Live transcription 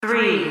3,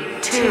 2,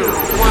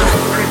 1.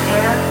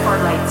 Prepare for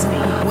light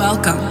speed.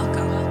 Welcome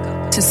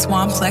to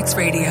Swamplex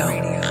Radio.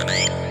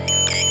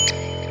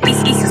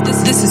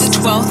 This is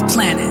 12th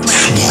Planet.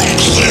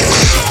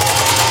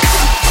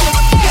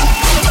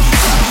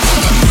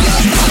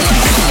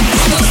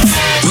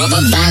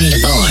 Rubber Band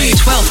Boy.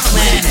 12th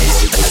Planet.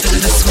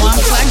 The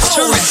Swamplex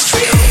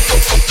Terrestrial.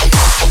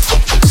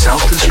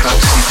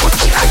 Self-destruct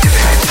sequence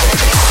activated.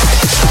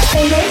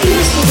 Hey, ready,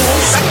 Mr.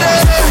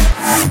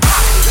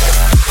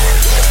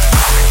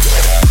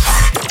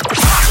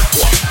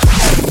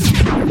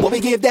 What we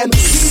give them? 12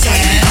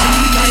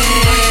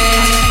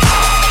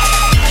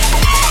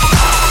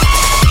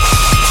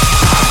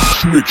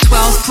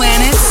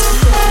 planets.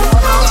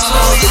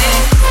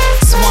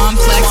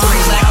 Swamplex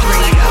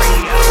Radio.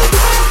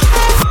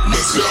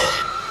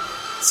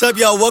 What's up,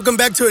 y'all? Welcome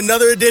back to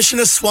another edition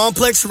of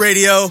Swamplex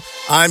Radio.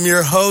 I'm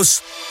your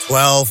host,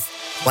 12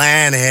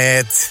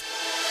 Planet.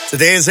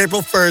 Today is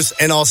April 1st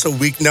and also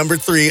week number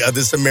 3 of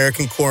this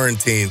American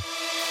quarantine.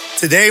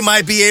 Today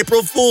might be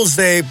April Fool's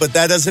Day, but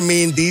that doesn't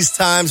mean these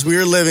times we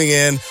are living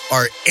in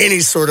are any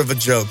sort of a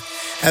joke.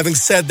 Having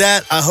said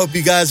that, I hope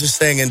you guys are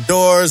staying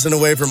indoors and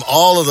away from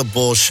all of the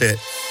bullshit.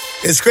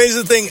 It's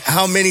crazy to think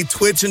how many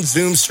Twitch and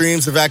Zoom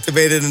streams have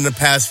activated in the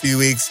past few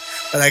weeks,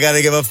 but I got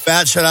to give a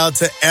fat shout out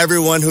to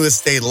everyone who has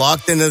stayed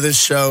locked into this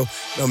show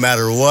no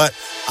matter what.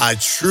 I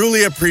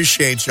truly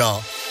appreciate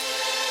y'all.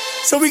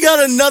 So we got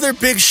another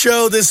big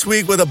show this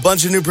week with a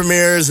bunch of new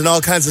premieres and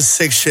all kinds of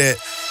sick shit.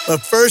 But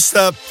first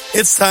up,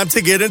 it's time to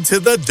get into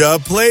the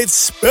dub plate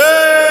space.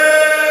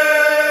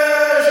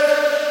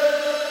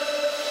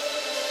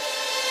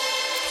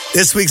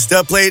 This week's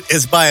dub plate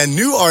is by a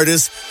new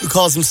artist who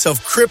calls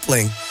himself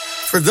Crippling.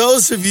 For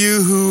those of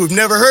you who've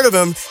never heard of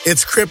him,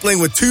 it's Crippling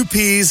with 2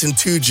 P's and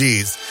 2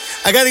 G's.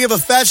 I gotta give a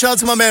fat shout out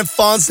to my man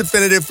Fonz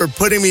Definitive for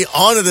putting me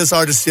onto this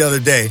artist the other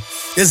day.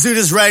 This dude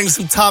is writing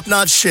some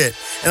top-notch shit,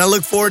 and I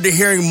look forward to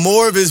hearing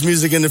more of his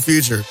music in the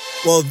future.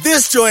 Well,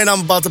 this joint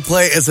I'm about to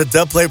play is a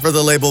dub plate for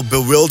the label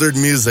Bewildered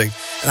Music.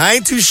 And I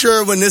ain't too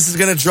sure when this is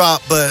gonna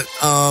drop, but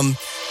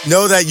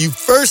know that you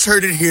first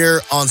heard it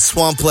here on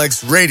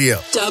Swamplex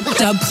Radio. Dub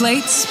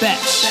plate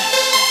special.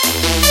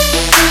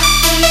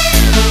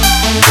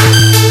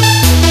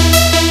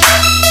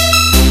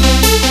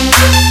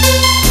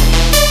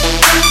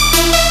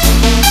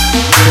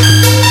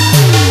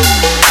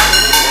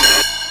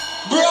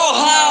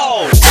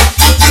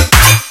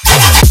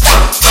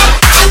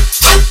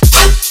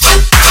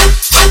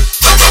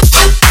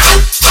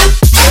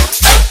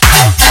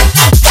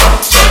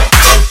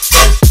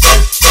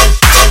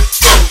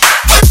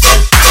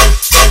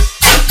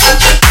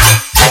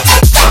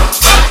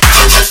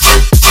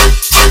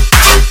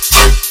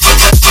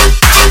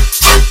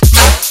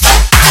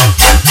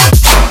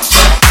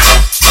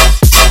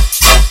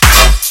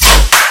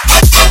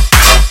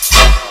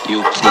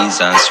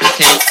 Answer.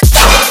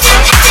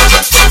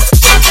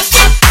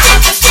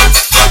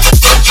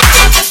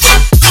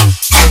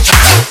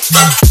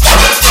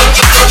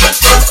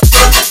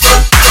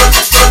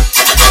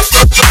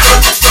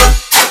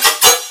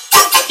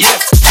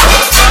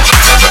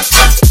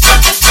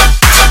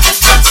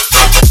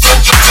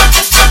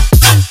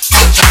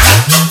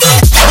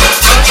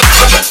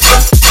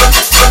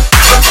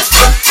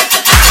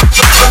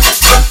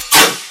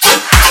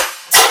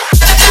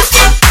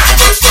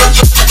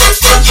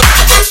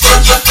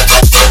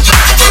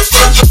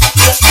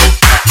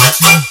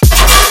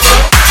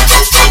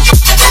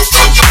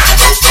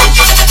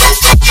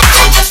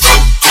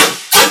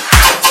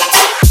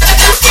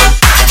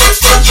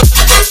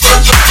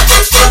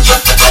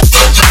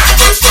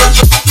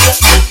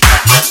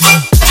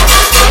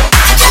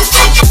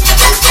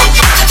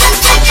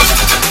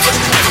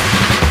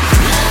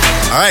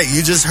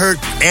 You just heard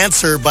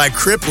Answer by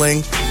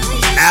Crippling.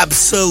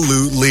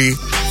 Absolutely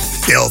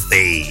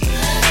filthy.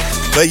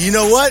 But you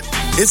know what?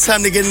 It's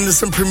time to get into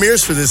some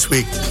premieres for this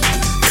week.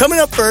 Coming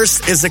up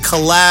first is a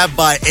collab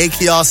by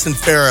Akios and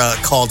Farah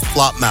called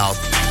Flopmouth.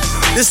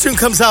 This tune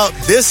comes out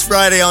this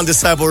Friday on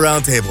Disciple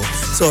Roundtable.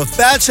 So a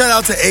fat shout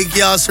out to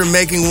Akios for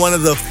making one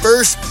of the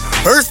first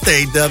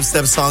birthday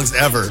dubstep songs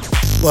ever.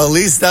 Well, at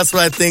least that's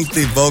what I think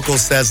the vocal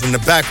says in the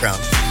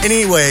background.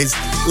 Anyways,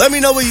 let me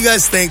know what you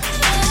guys think.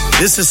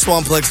 This is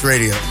Swamplex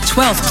Radio.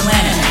 12th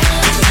Planet.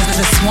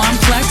 The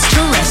Swamplex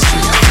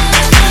Terrestrial.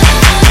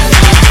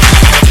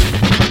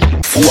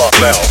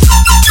 Flopmouth.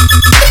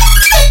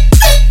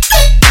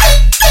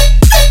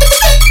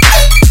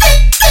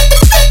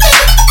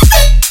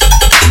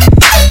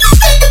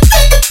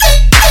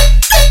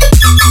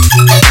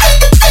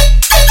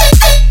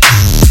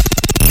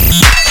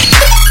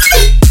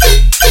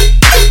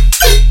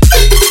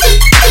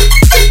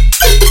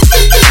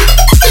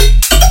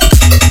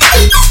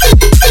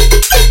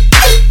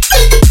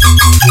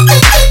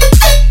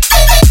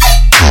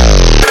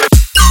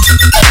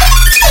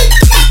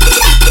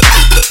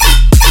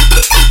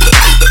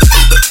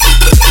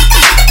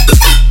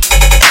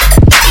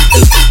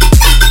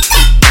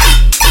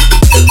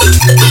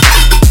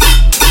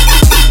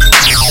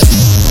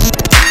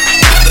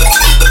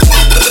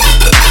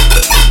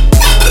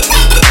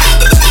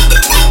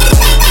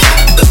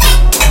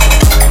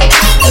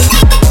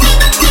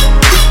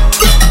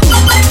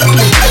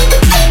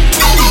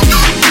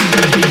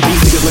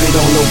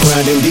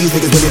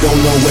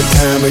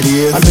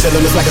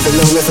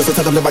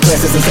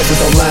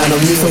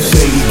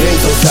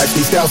 touch,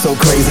 these styles so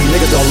crazy.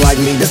 Niggas don't like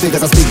me, that's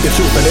because I speak the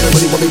truth. But they don't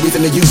really want me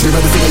reason to use me,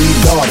 rather seeing me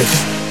garbage.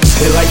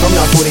 In life, I'm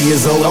not 40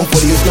 years old, I'm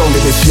 40 years strong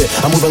in this shit.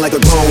 I'm moving like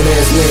a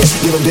grown-ass man,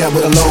 give them down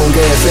with a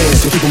long-ass hand.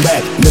 To keep them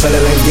back, never let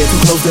them get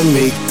too close to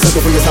me.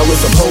 Sucker free is how it's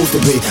supposed to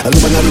be.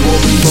 Illuminati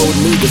won't be bold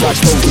me, cause I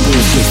expose the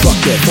bullshit.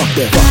 Fuck that, fuck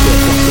that, fuck that,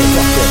 fuck that,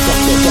 fuck that,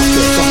 fuck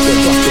that, fuck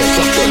that, fuck that,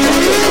 fuck that, fuck that,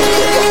 fuck that, fuck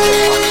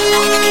that.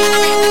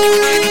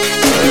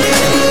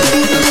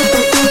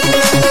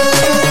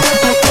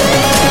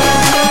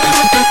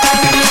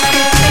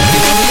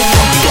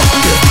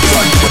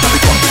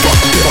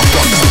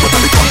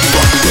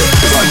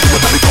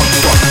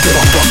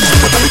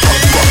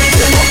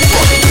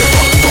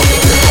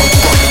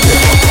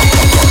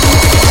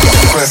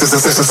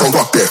 So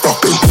rock that,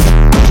 fuck that.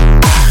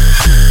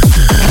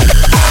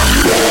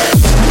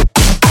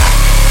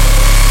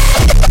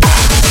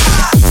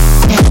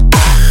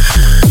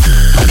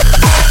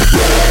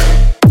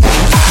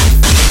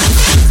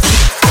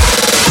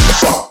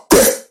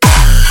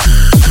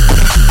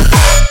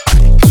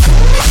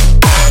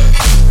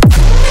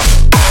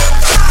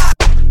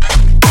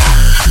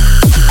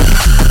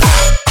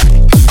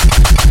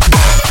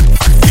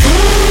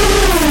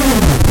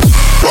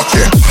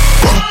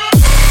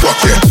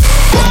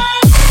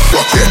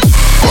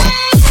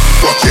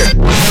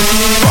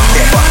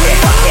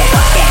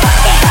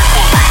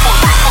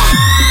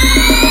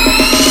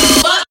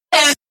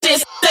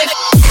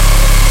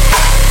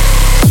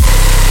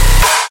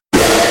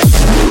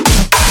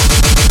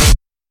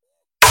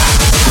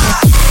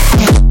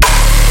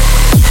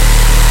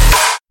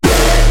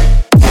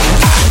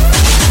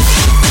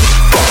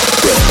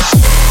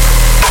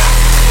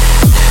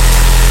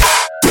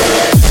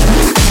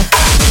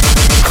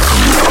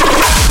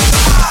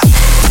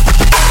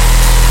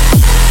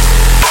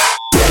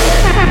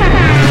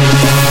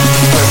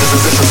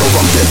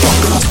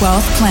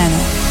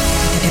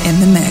 Planet in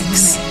the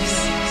mix.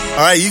 All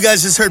right, you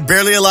guys just heard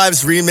Barely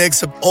Alive's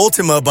remix of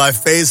Ultima by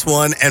Phase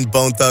One and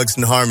Bone Thugs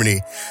and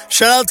Harmony.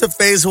 Shout out to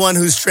Phase One,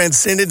 whose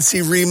Transcendency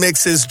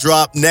remixes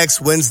drop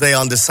next Wednesday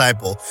on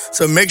Disciple.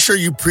 So make sure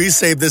you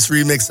pre-save this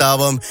remix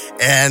album,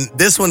 and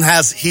this one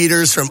has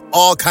heaters from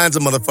all kinds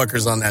of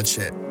motherfuckers on that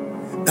shit.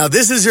 Now,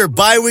 this is your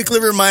bi-weekly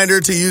reminder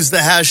to use the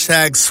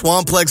hashtag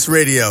Swamplex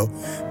Radio.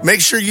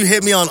 Make sure you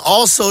hit me on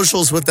all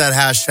socials with that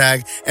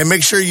hashtag, and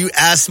make sure you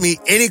ask me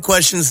any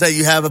questions that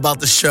you have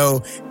about the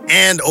show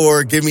and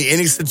or give me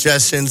any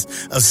suggestions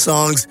of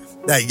songs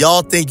that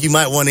y'all think you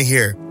might want to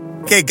hear.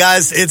 Okay,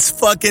 guys, it's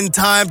fucking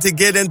time to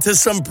get into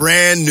some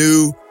brand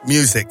new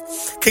music.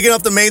 Kicking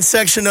off the main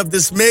section of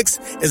this mix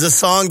is a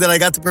song that I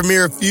got to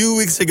premiere a few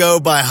weeks ago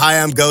by Hi,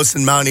 I'm Ghost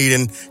and Mount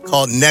Eden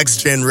called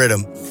Next Gen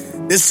Rhythm.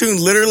 This tune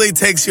literally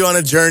takes you on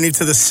a journey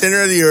to the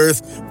center of the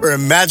earth for a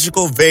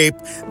magical vape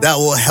that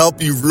will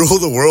help you rule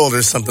the world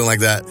or something like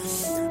that.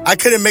 I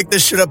couldn't make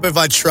this shit up if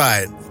I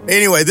tried.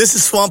 Anyway, this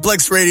is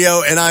Swamplex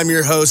Radio, and I'm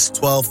your host,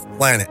 12th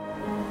Planet.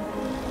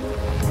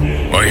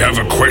 I have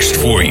a quest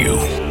for you,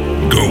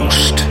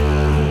 Ghost.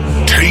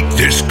 Take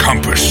this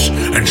compass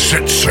and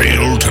set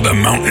sail to the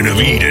Mountain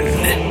of Eden.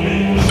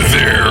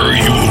 There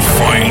you will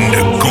find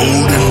a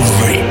golden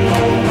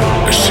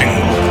vape, a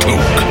single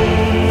toke,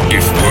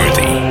 if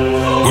worthy,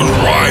 will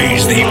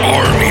rise the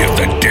army of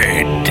the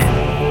dead.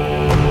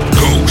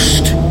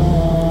 Ghost,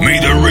 may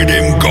the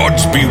rhythm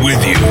gods be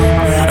with you,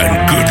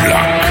 and good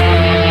luck.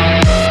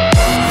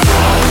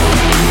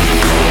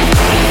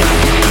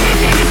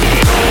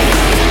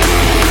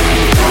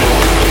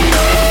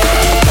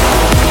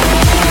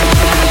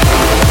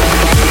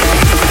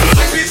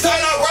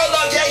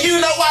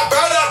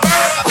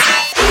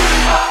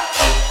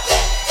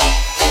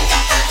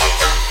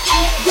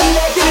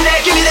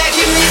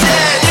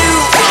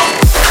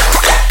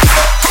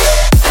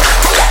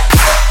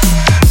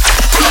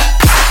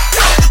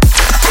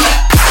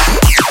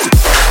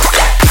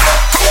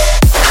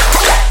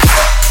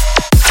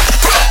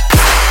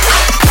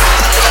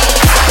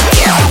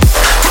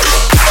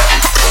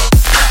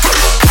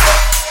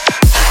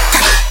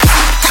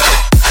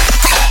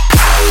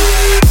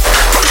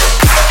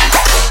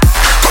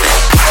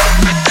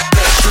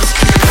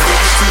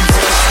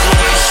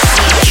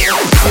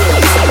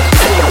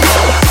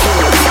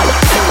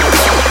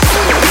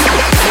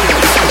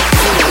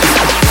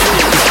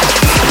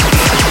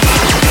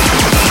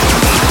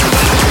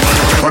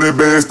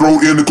 Bands throw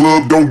in the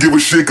club, don't give a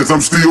shit cause I'm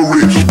still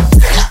rich.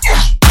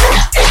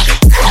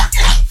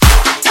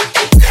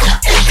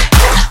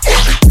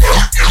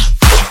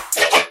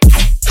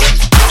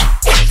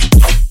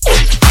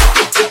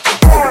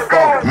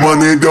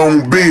 Money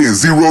don't bend,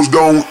 zeros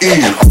don't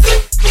end.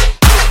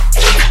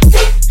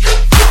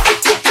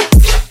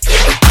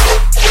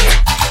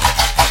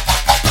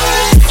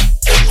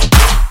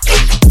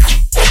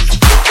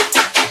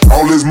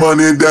 All this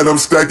money that I'm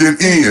stacking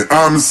in,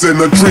 I'm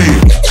setting a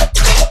trend.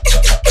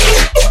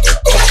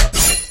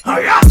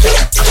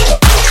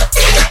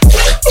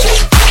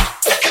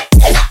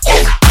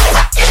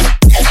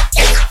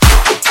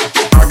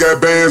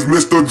 Bands,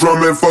 Mr.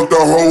 Drummond, fuck the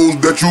hoes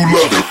that you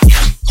love it.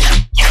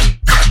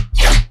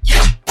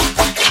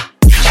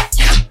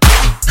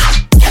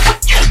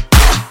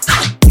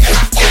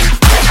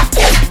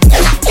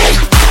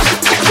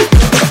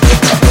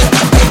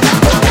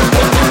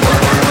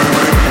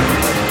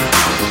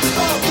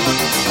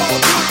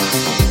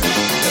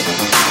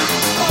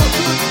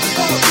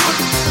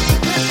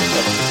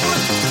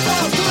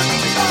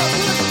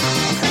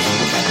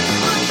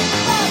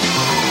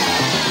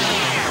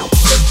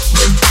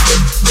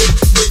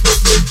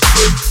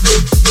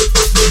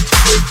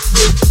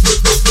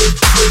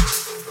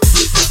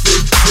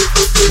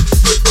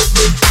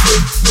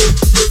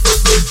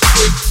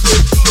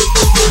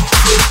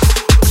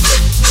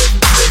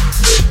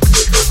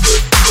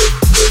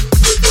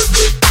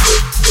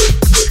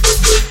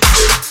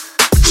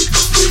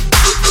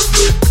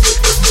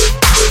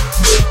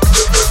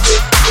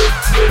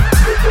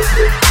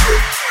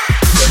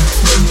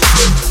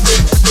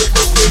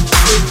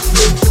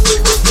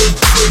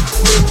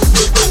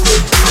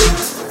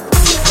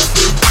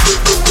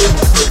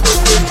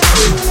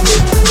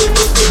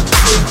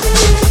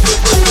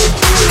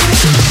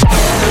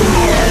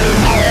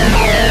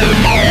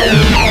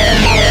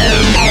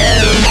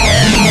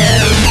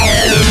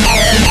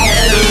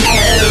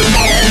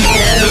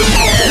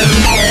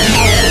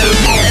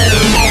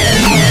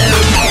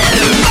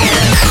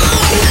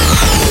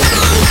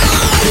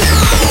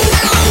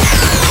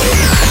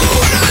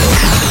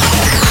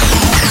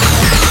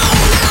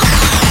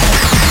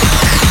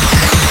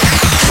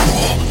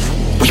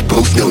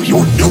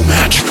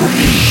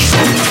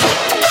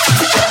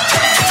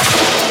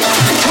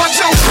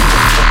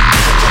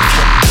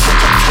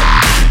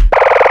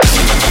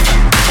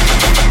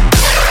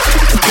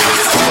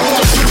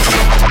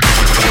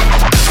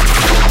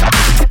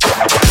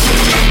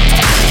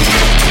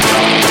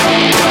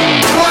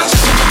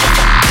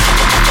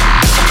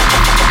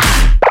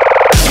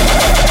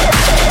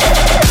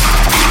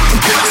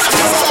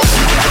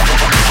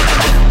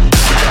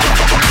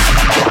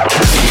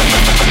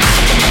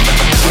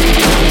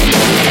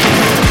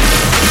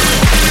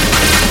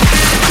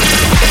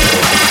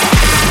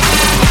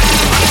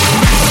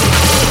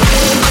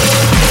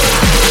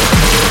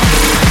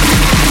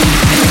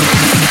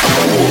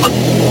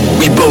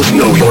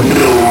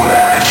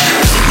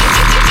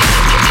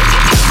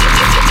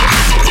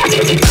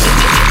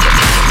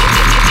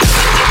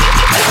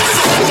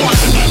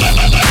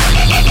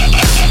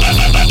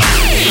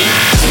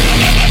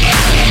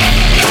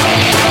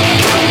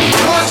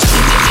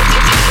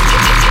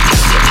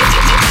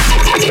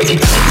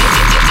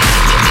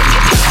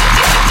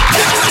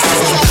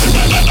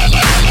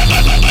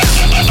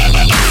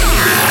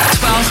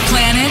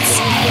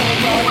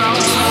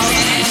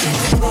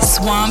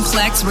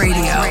 Swamplex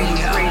Radio.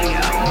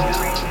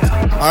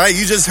 All right,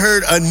 you just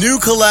heard a new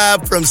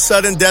collab from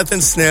Sudden Death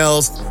and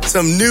Snails,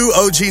 some new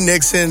OG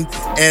Nixon,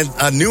 and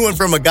a new one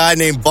from a guy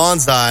named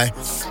Bonsai.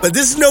 But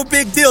this is no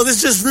big deal. This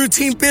is just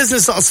routine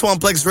business on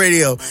Swamplex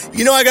Radio.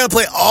 You know I gotta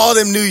play all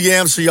them new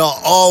yams for y'all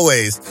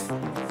always.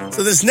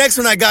 So this next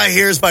one I got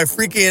here is by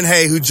Freaky and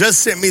Hey, who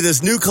just sent me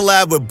this new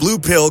collab with Blue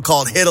Pill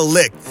called Hit a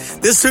Lick.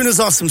 This tune is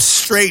on some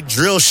straight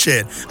drill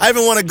shit. I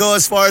even want to go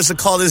as far as to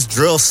call this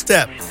drill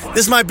step.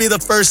 This might be the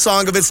first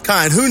song of its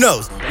kind. Who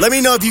knows? Let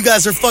me know if you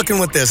guys are fucking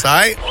with this,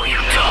 alright?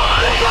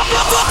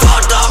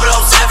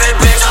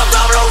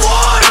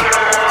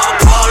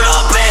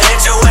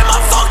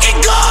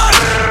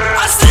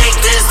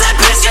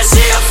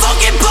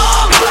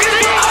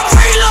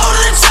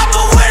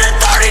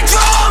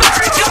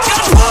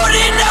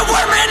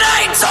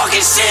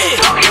 Shit.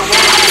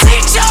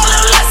 Teach y'all a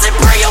lesson,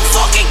 bring your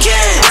fucking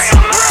kids.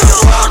 The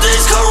world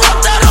is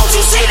corrupt, I don't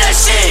you see that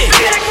shit?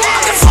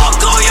 I can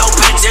fuck on your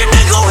bitch and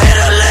then go hit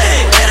a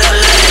leg. Hit a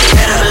leg,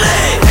 hit a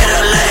leg, hit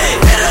a leg,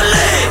 hit a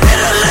leg, hit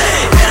a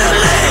leg, hit a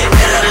leg,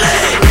 hit a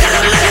leg, hit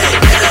a leg,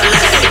 hit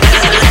a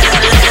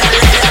leg,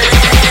 hit a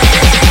leg.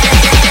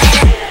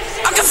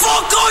 I can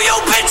fuck on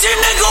your bitch and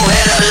then go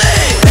hit a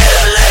leg. Hit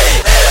a leg,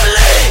 hit a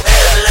leg,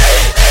 hit a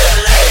leg, hit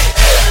a leg.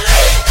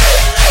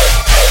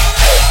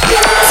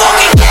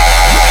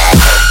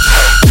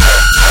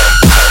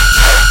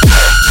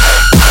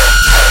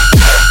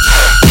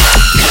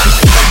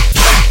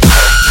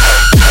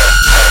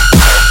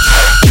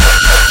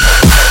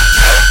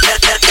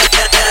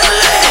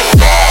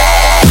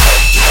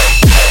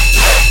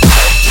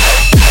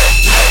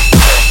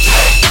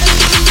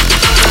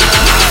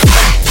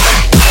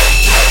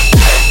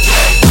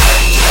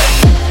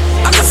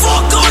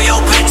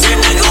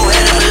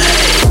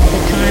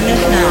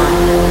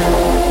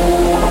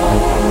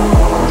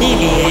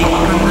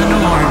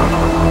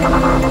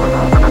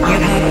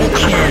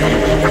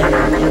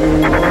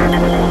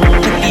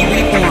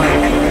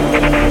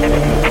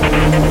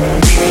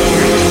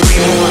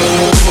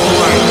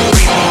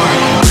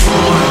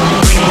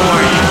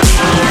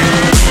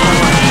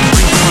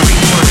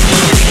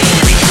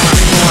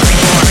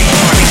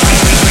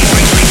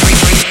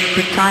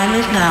 Time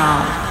is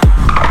now.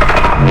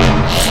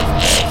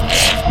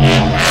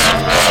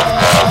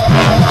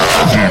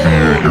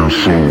 Deviate your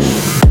soul.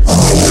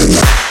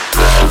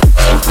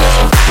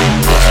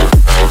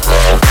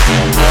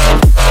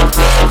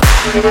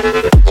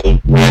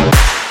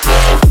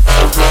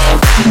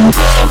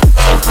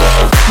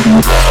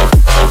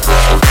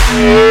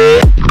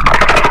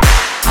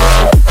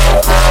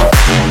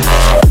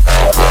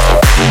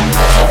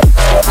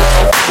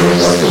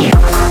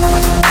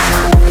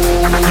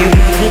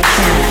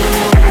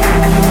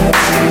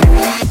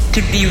 To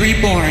be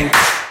reborn.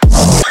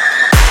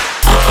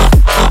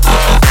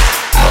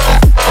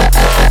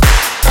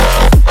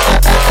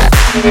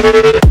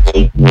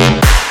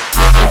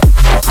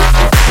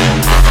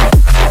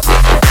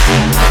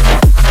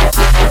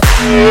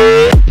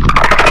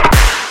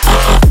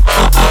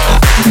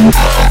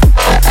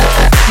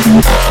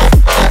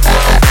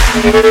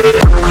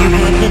 You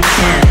had the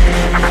chance.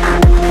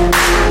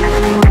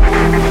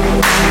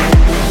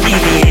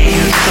 Deviate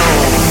your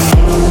soul.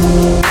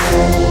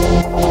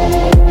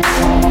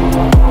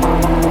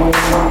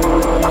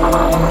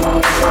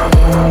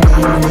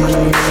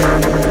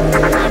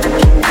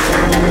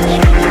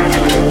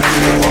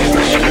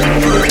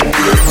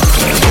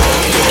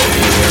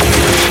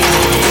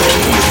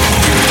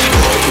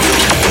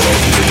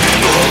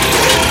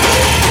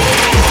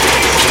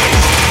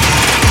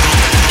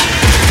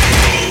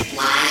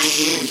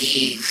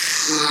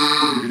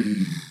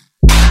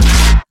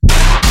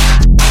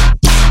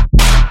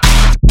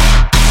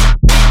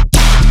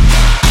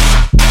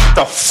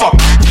 The fuck?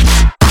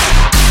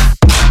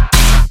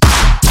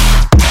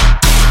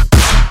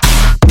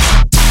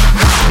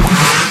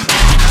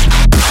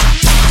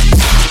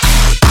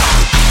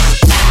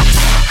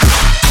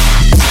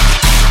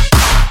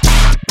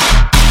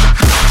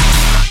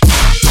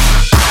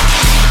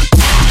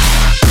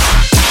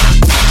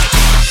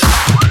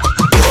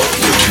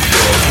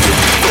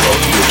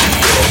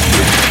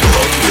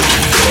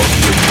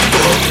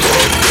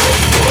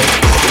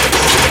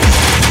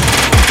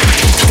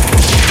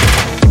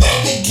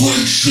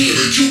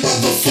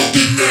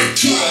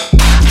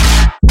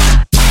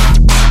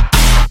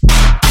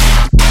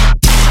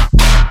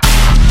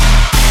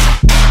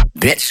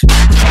 Bitch.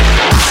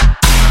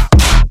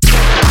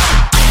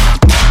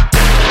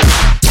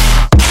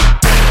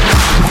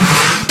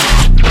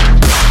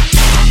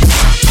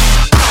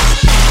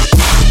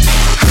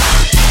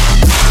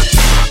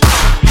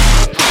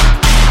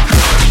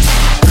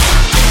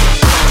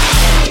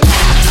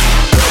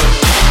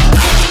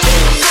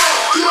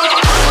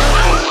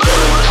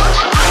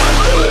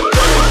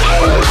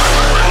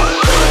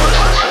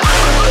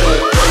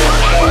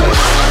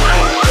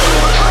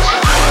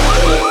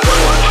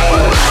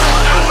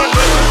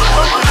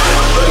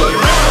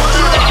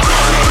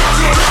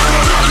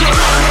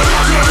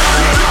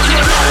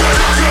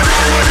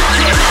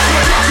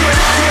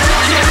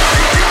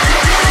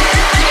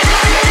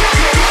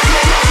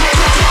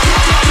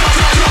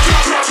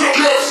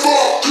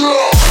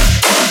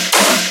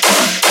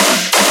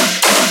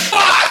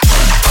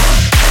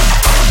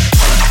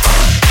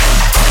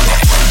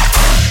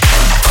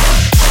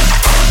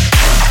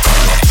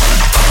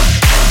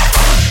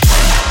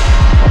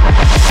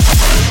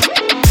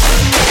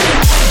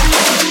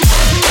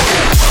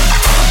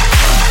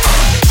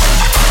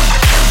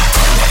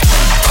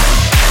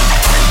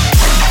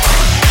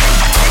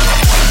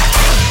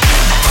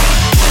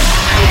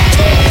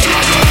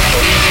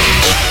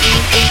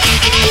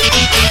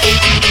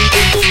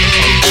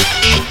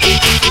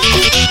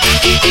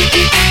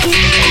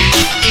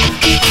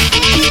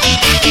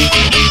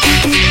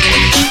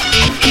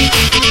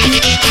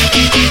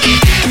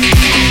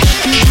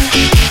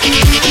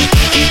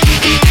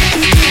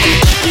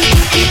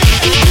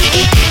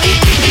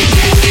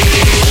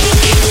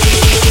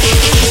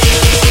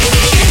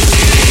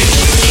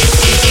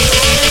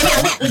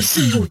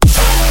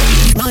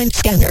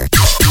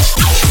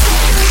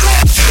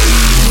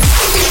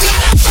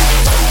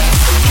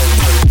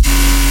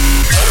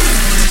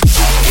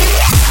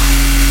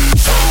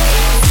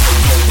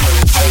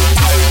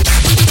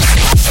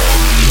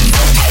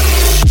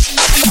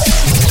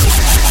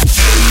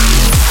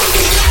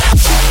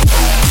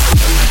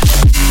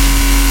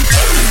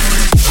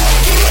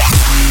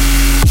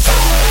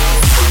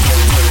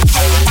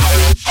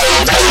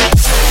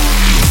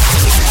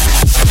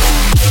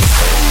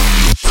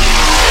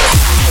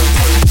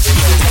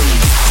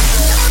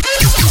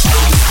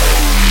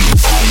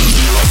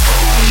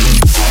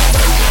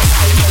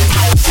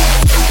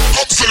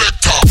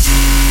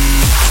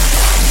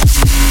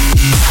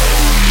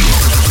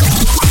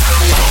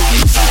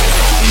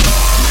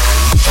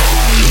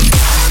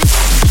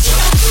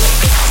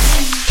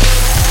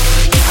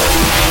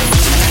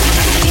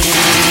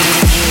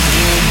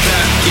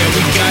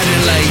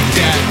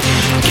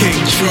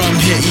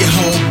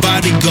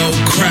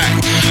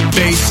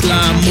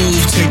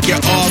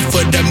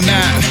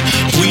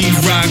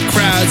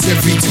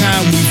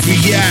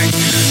 react.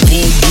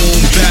 Boom,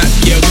 boom, bap,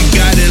 yeah, we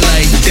got it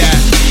like that.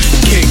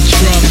 Kick,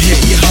 drum,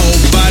 hit your whole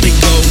body,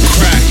 go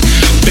crack.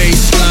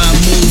 Baseline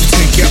move,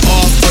 take you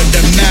off of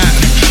the map.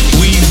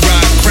 We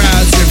rock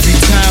crowds every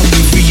time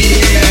we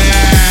react.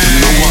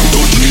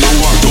 Don't you know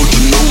what, don't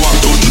you know what,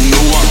 don't you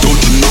know what, don't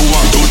you know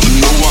what, don't you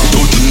know what,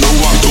 don't you know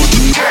what, don't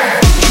you know what.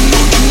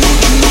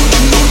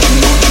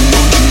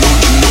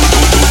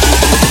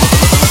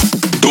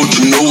 Don't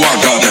you know I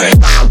got that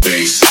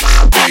bass,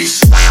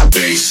 bass,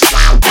 bass,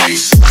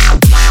 bass.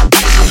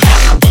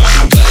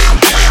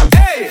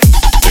 Hey!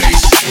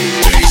 Bass,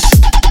 bass,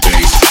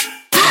 bass,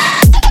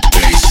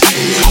 bass.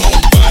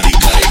 Whole body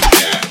like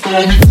that.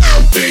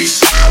 Bass,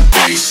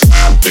 bass,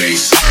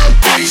 bass,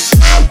 bass.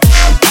 Whole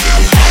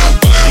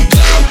body like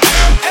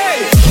that. Hey!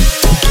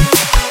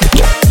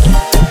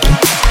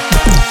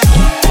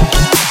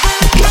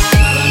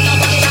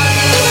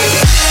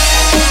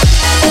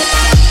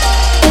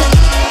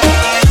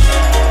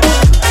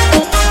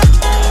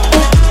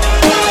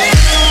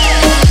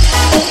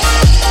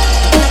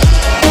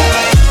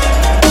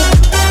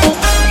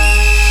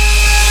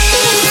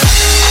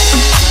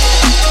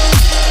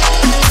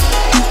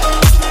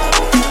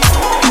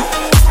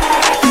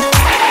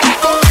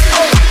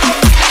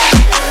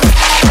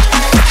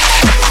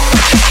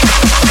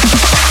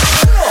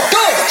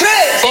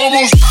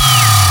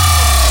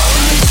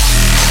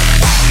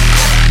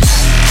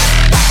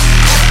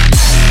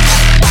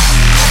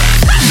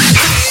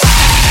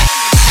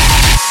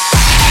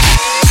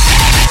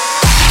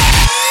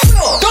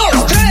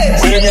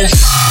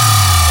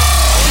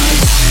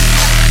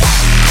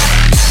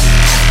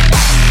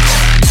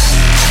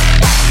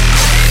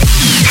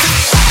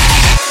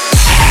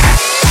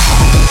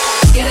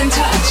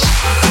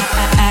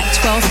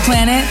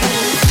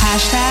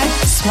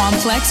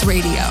 Swamplex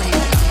Radio.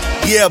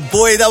 Yeah,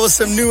 boy, that was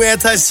some new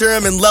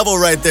Anti-Serum and Level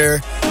right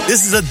there.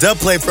 This is a dub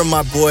play from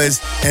my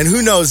boys, and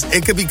who knows,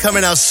 it could be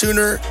coming out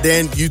sooner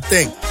than you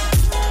think.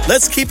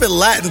 Let's keep it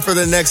Latin for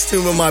the next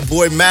tune with my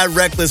boy Mad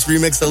Reckless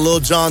remix of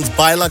Lil Jon's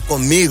Baila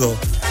Conmigo.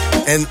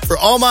 And for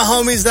all my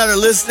homies that are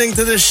listening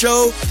to this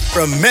show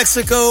from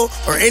Mexico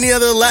or any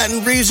other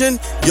Latin region,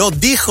 yo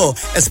dijo,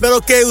 espero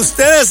que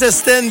ustedes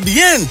estén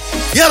bien.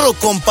 Fierro,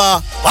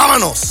 compa,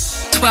 vámonos.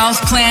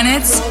 12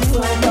 planets.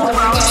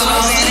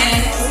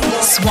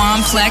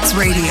 Swamplex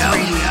Radio.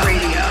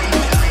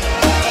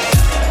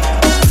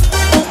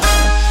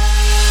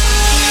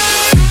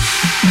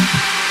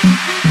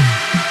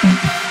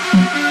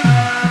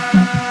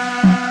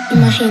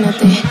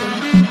 Imagínate,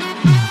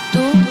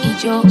 tú y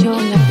yo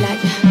en la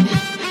playa,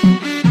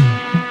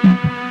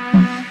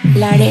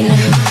 la arena,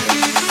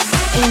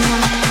 el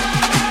mar,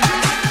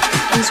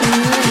 el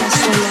sonido de las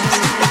olas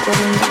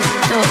recorriendo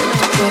todo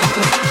tu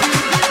cuerpo.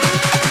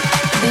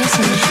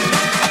 Bésame,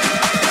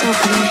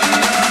 tócame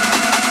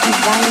y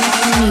baila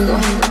conmigo.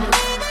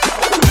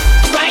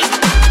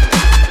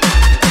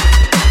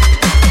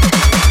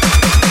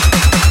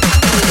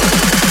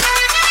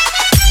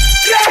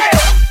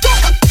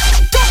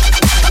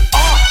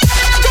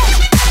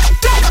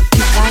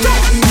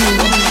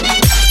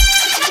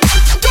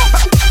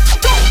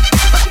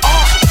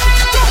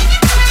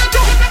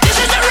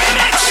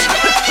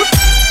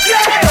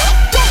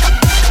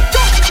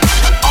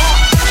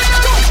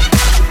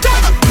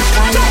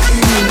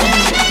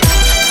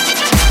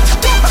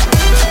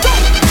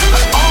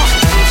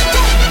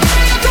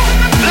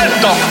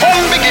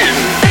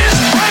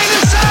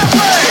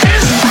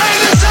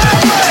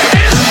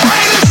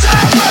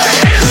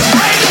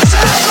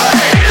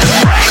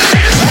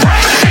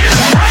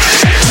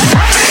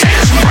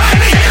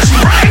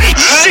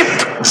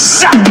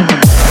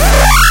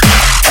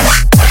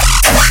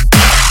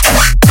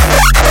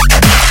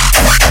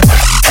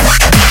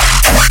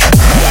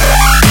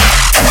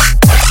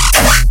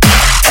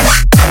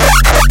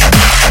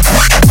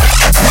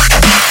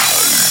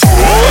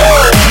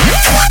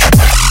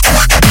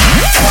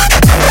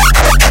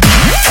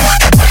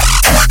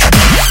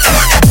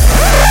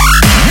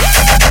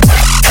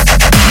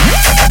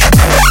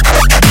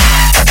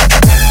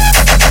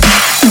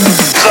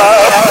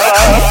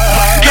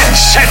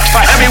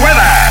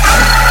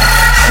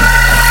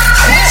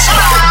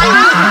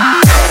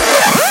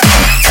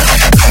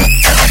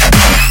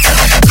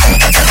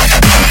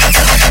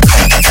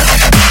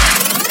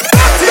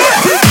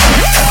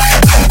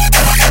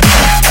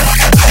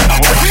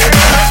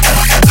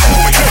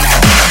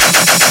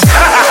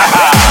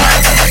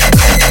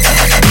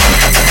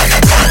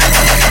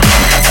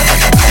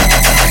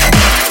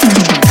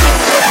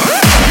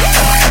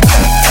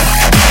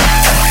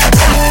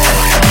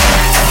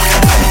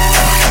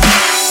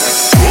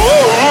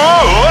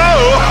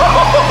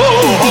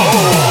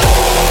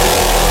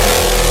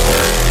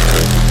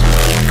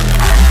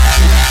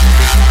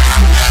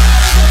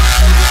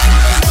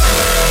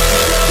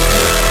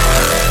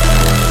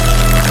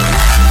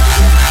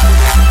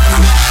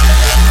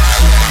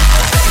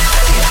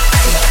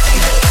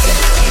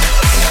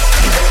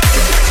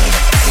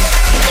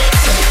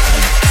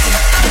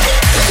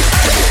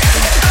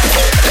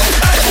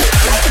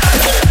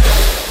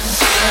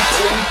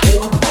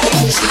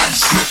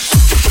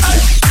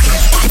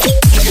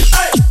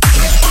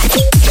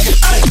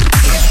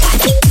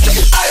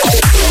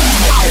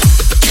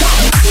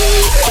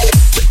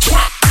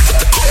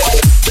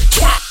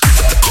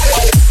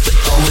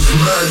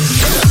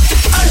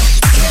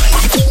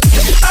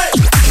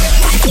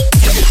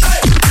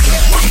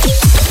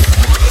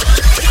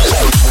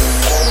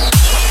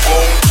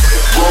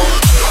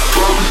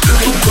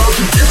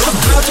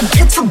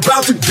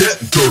 about to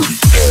get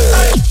dirty.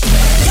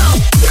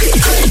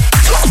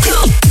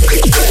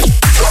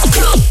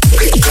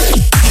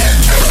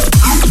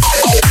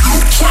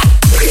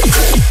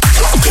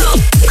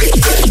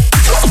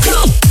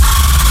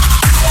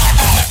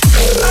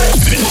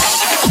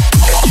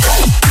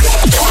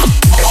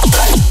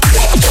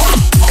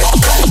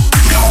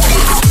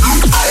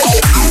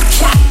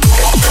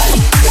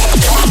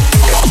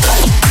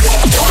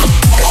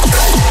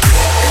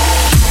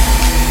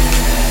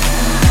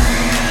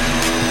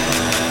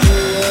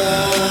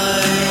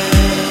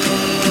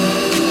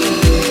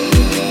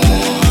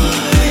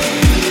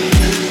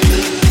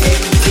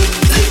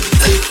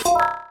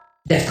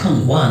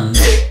 Defcon 1.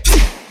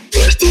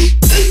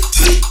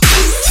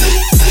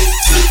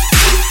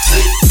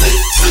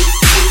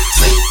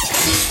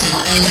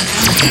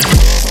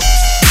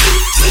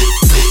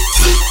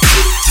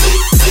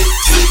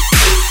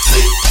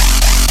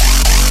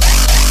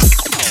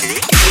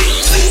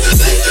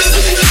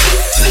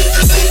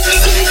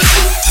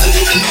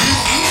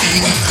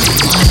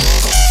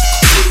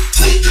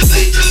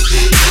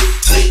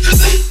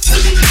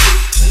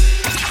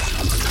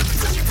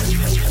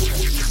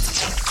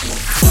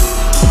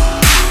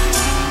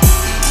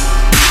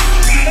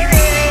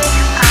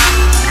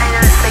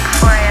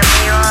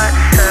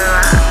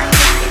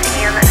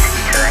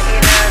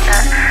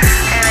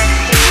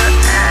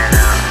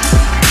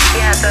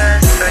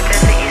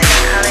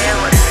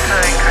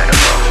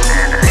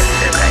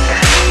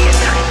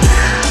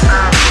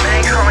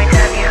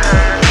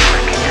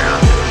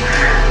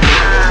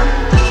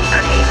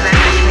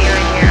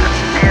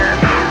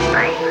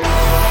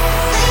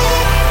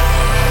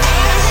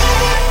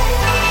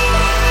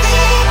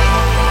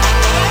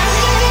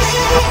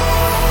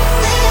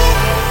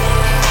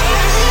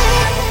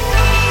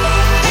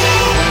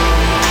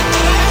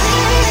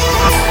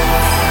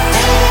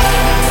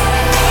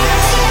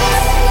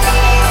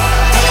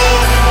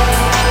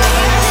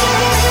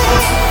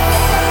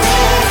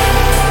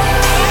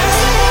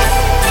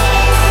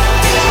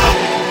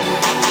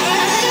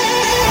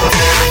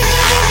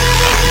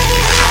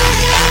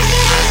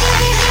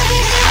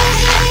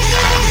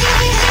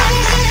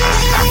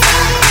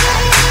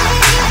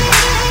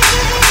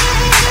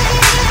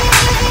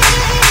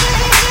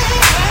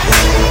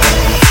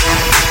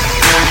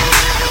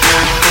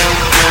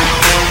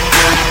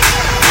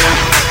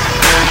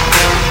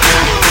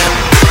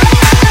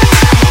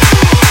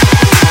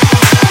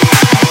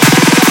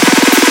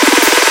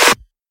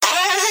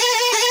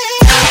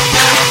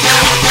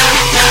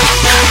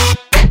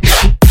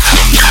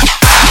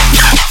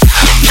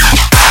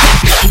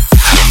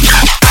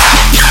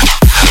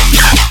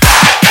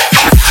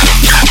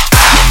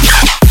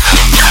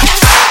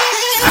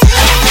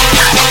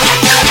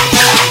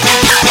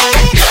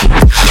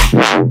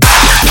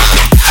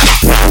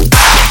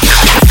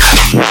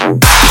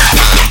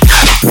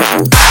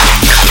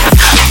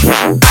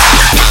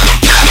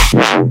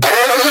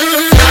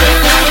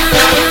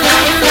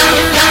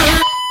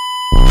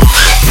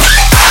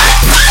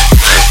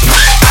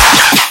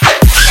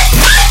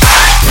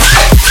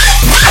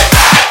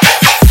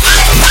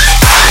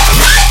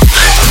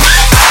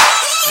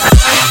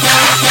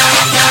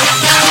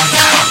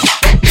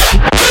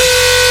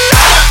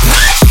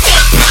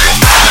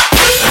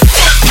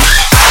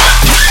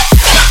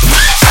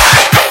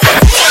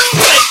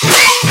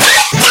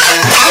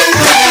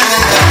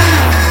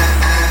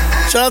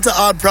 Shout out to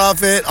Odd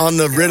Prophet on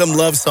the Rhythm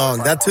Love song.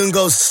 That tune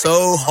goes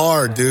so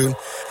hard, dude.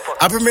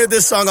 I premiered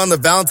this song on the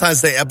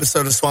Valentine's Day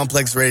episode of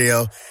Swamplex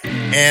Radio,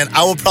 and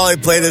I will probably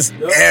play this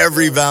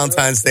every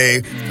Valentine's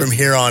Day from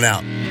here on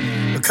out.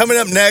 But coming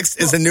up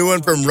next is a new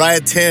one from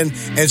Riot 10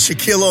 and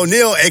Shaquille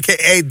O'Neal,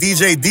 a.k.a.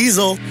 DJ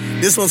Diesel.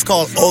 This one's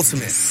called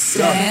Ultimate. We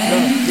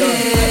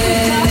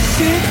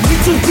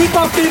too deep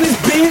off in this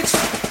bitch.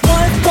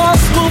 One boss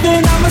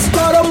moving, I'ma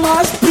start on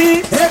my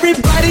speed.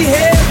 Everybody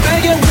head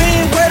banging, we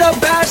ain't worried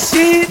about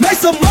shit. Make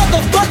some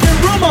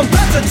motherfucking room, I'm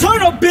about to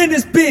turn up in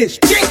this bitch.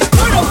 Turn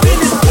up in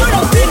this, turn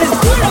up in this,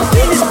 turn up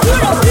in this,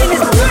 turn up in this,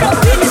 turn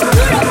up in this,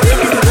 turn up in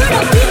this, turn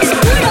up in this,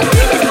 turn up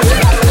in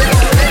this,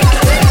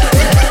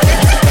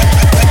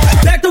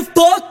 back the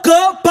fuck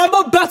up, I'm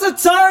about to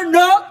turn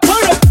up,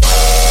 turn up.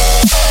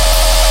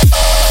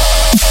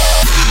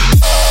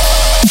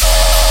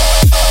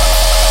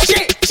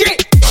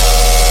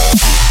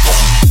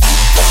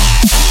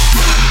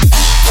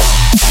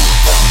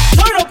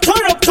 Turn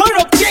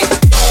up,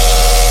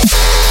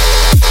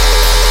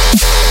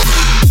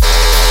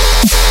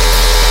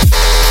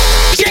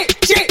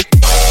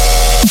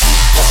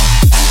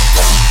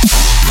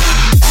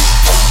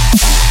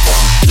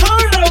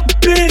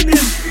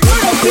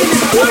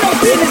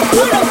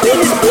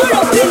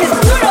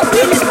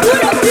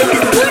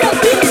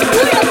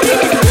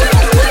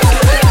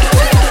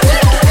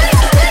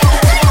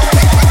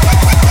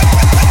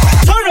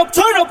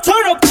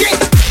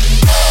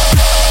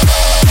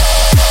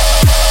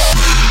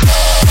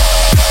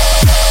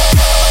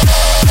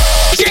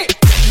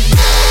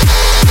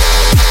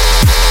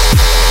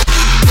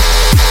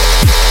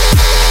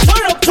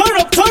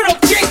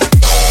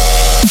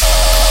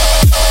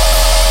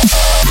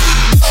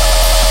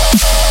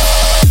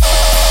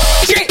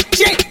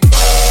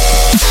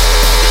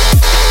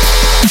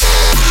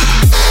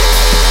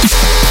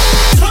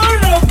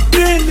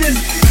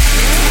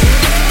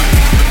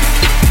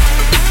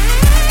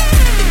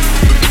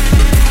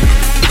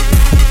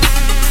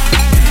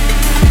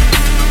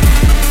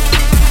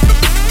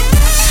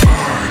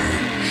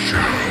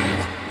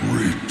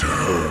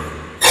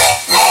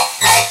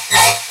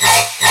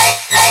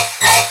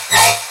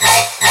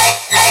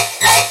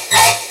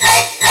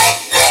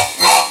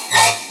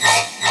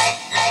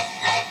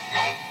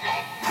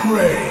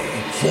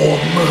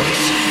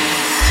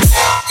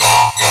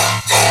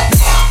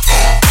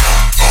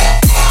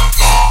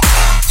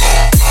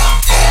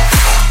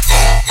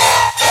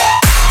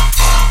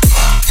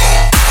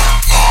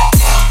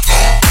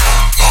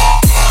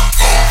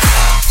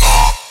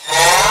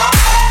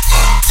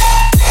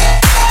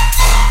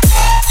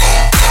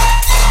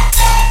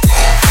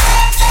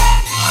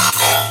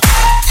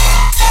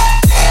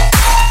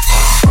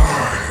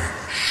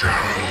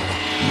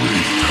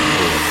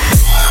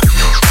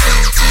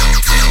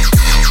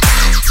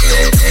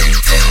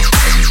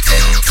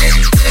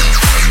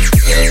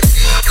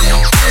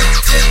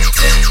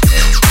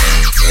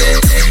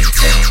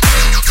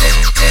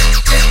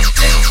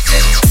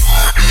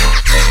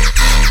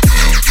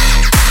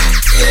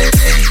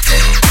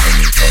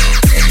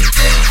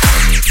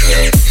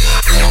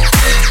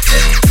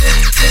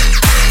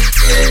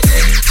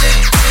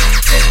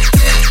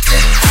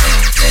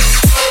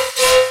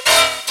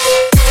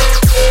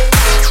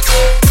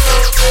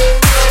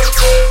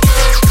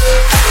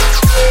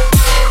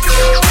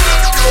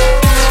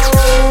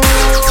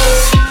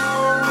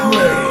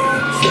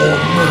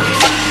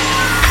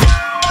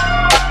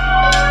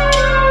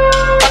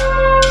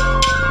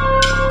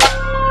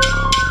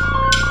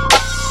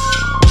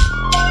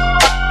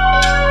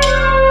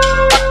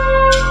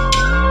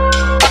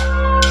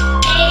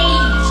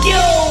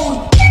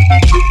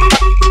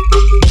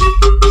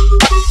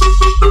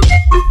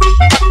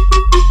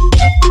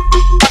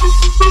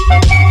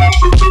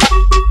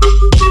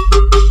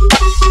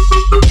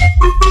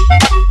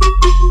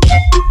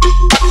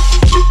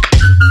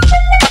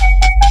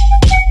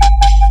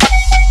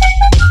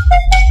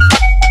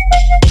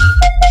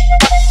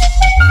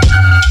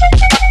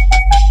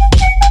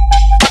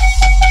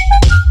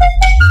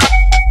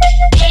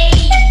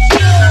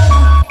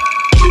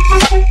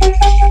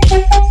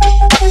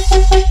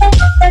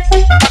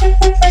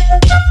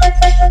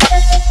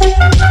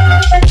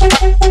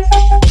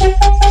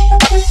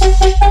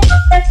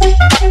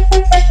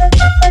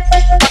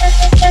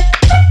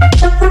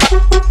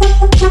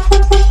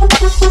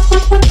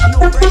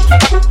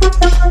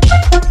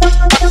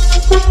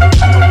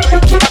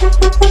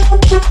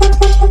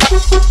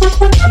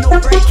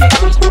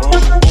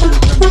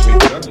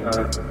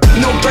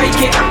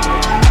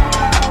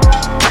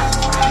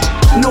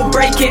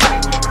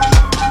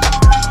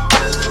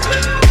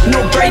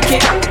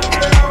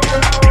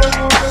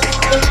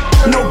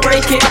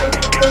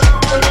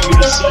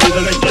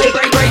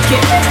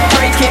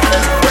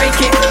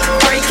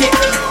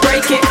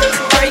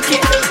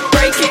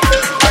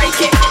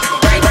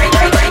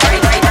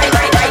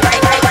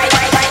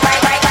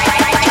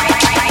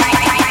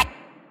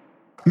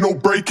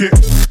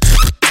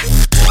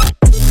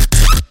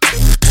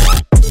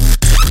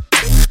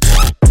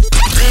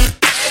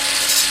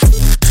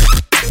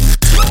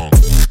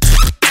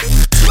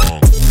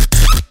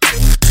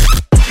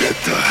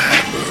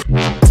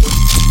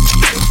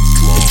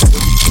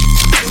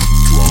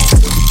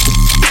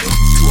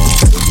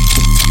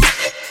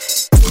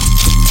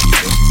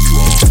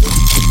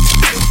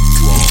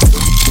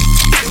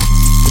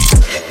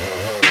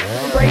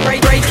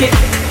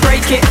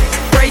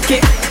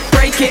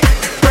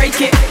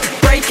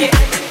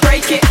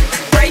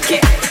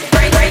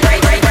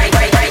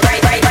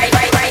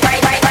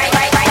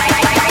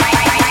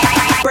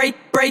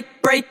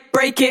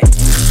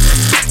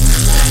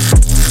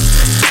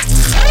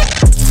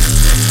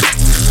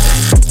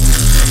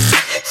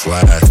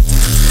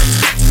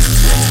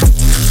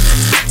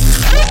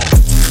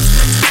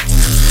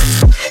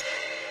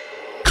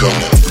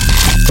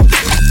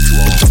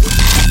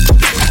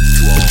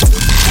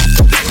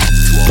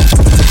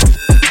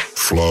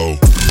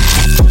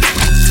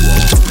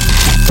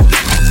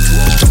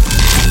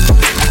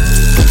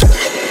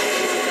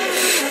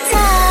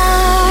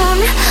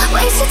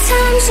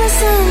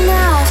 soon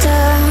after.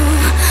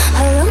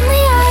 Her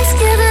lonely eyes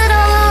give it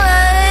all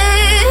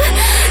away.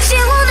 She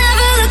will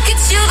never look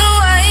at you the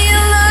way you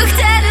looked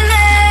at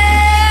me.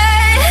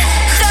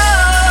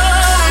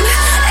 Don't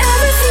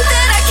ever think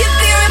that I can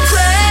be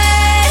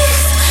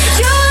replaced.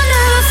 You will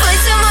never find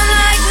someone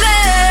like me.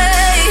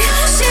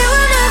 She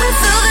will never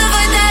fill the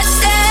void that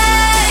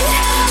stayed.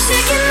 She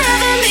can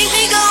never make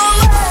me go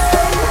away.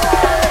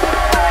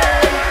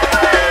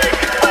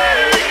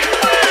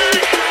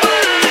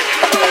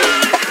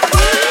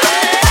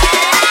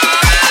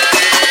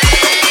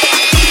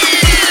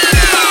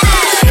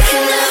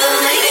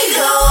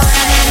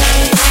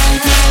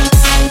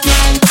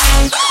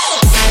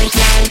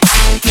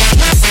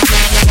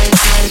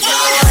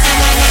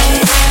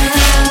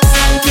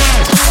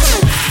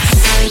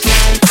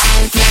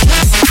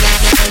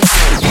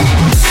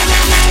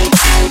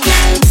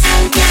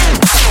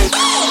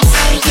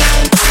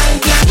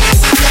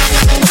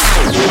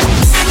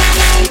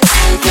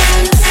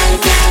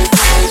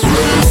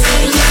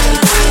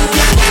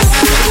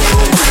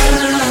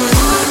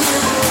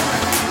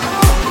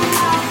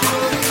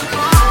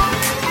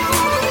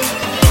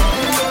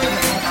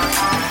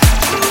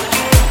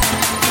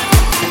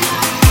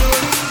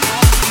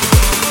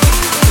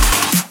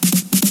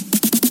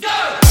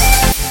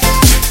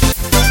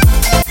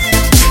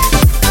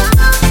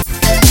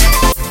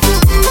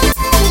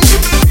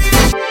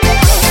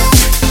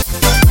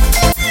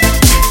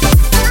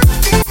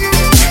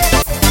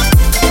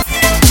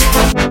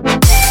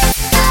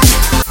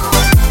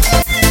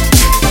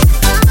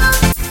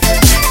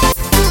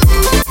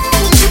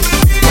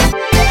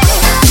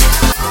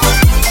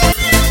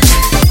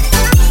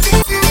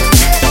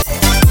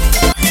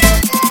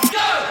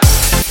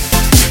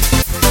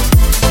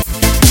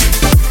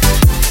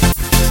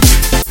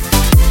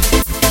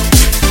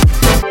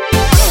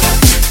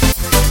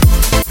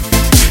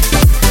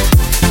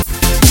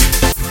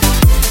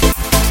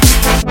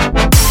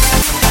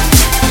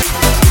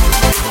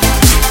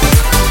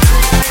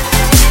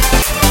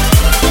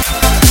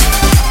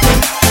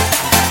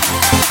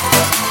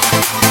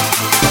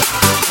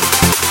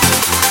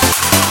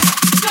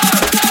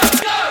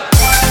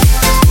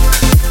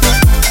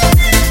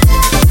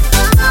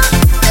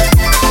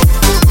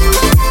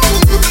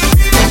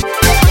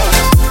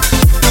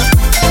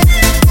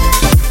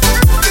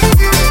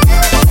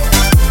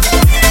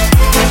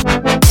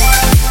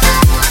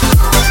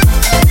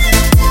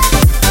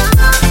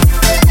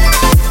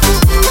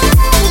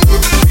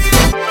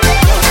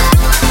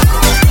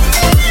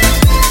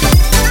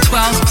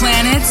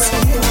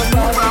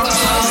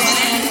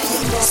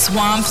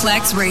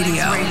 Swamplex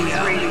Radio.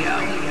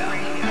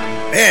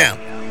 Bam!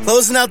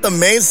 Closing out the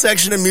main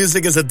section of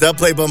music is a dub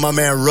plate by my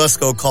man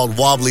Rusko called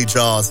Wobbly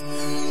Jaws.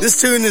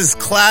 This tune is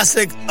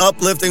classic,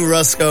 uplifting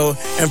Rusko,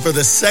 and for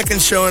the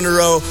second show in a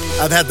row,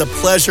 I've had the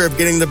pleasure of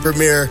getting to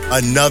premiere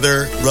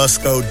another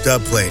Rusko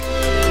dub plate.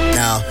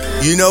 Now,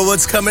 you know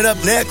what's coming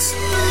up next.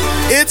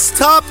 It's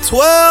Top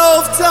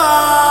 12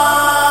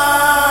 time!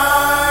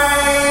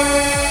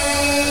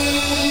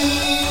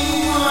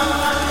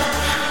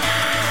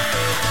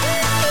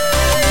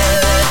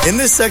 In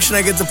this section,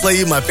 I get to play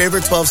you my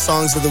favorite 12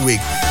 songs of the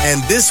week.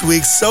 And this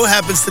week so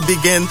happens to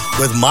begin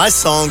with my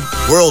song,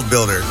 World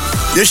Builder.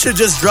 This should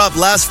just drop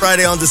last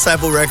Friday on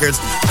Disciple Records,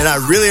 and I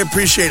really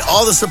appreciate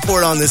all the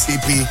support on this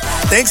EP.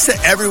 Thanks to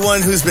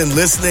everyone who's been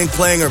listening,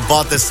 playing, or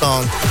bought this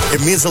song. It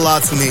means a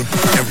lot to me,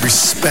 and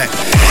respect.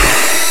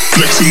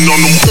 Flexing on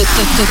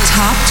The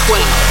Top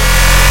 12.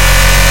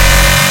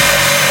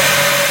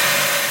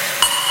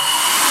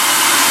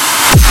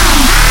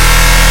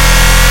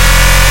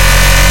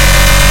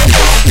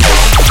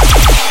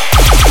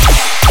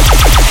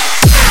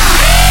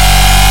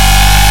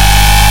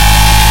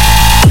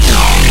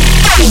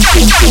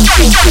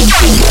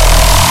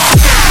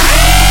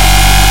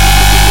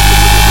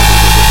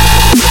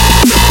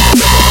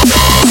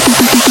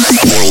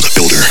 World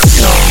Builder.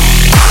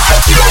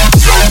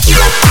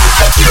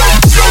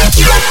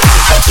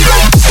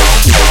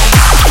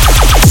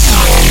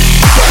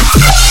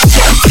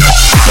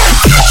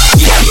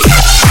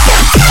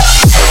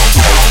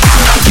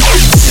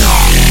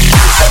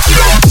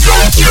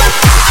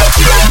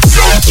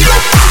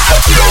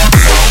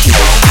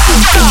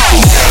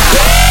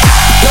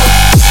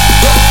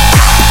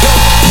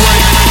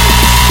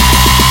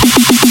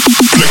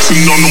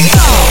 Flexing on them.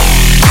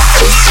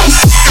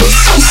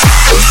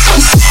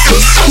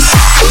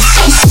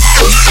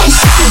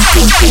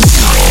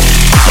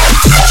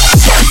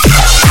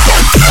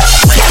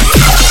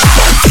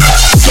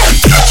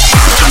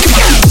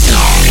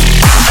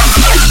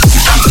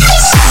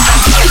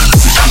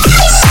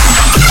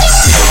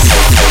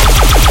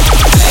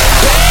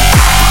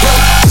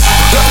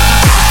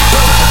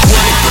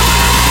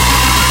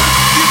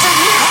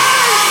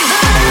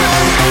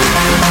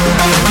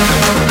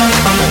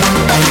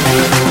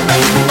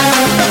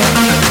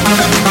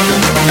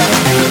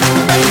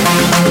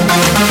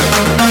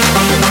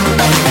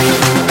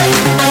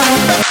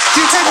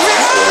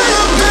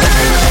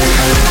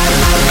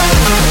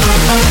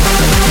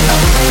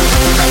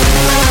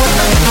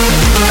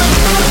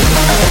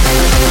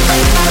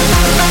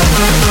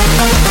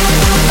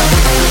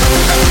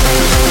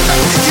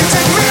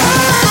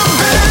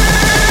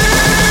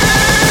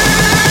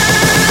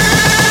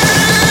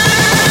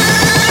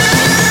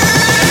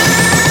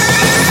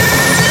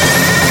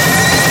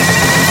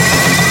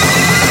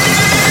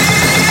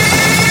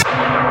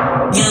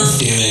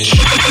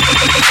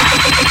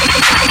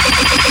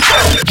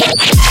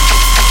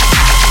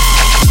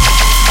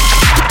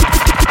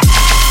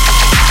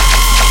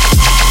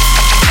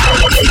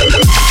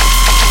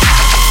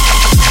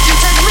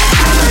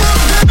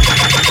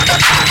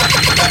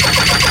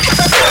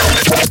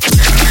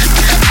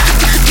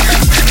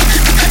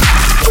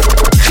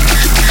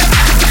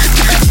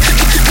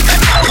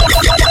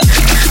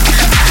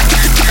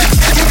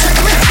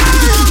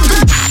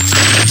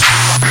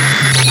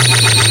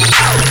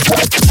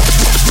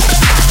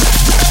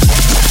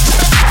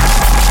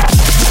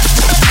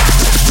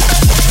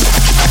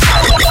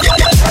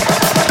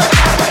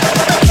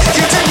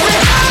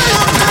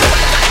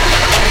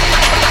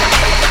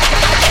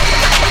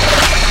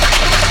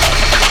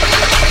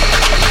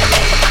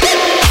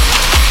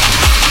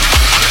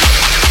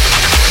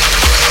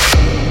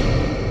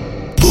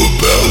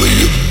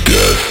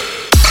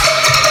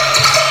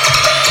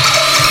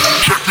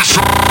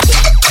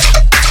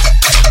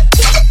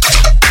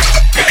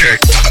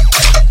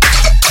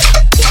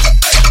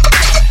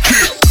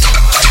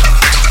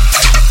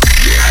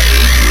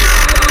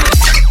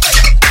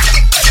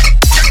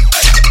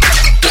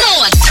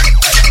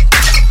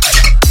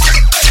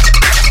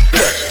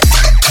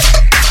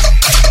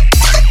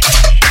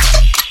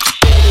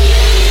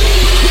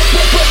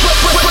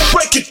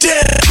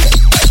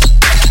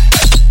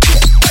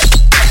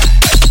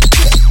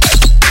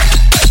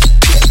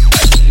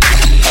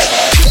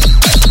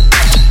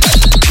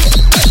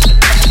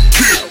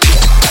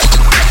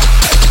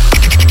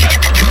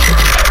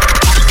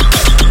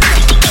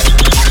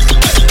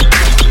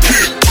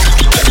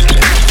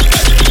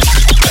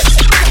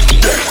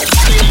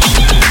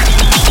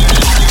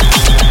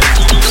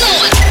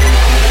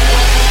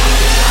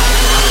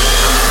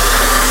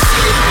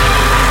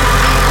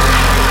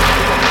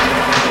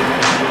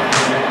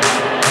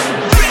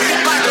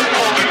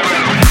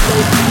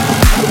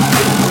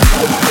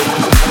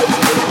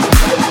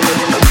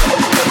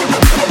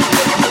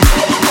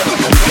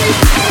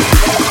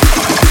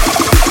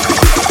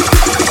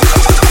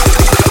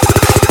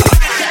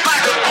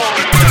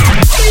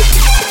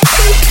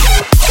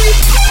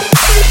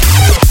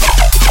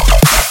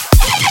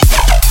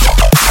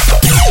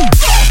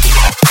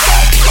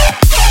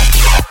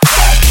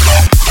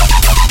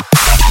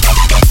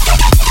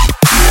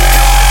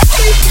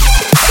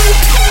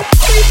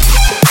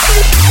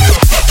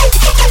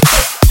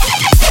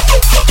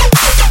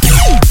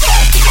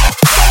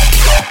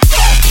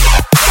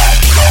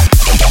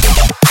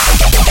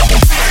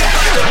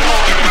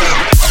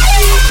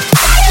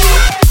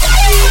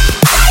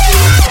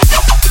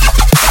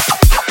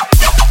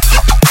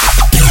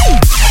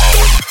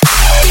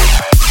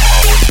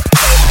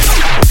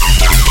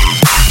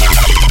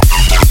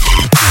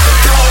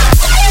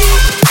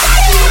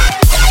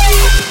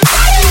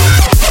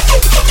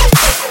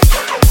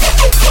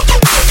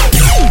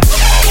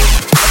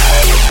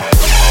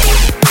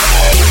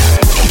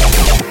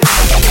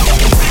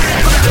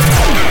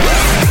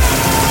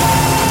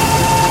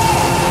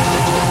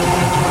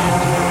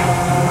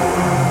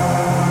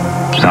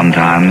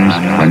 Sometimes,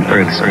 when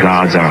Earth's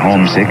gods are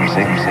homesick,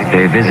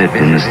 they visit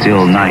in the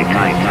still night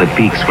the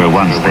peaks where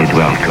once they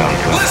dwelt.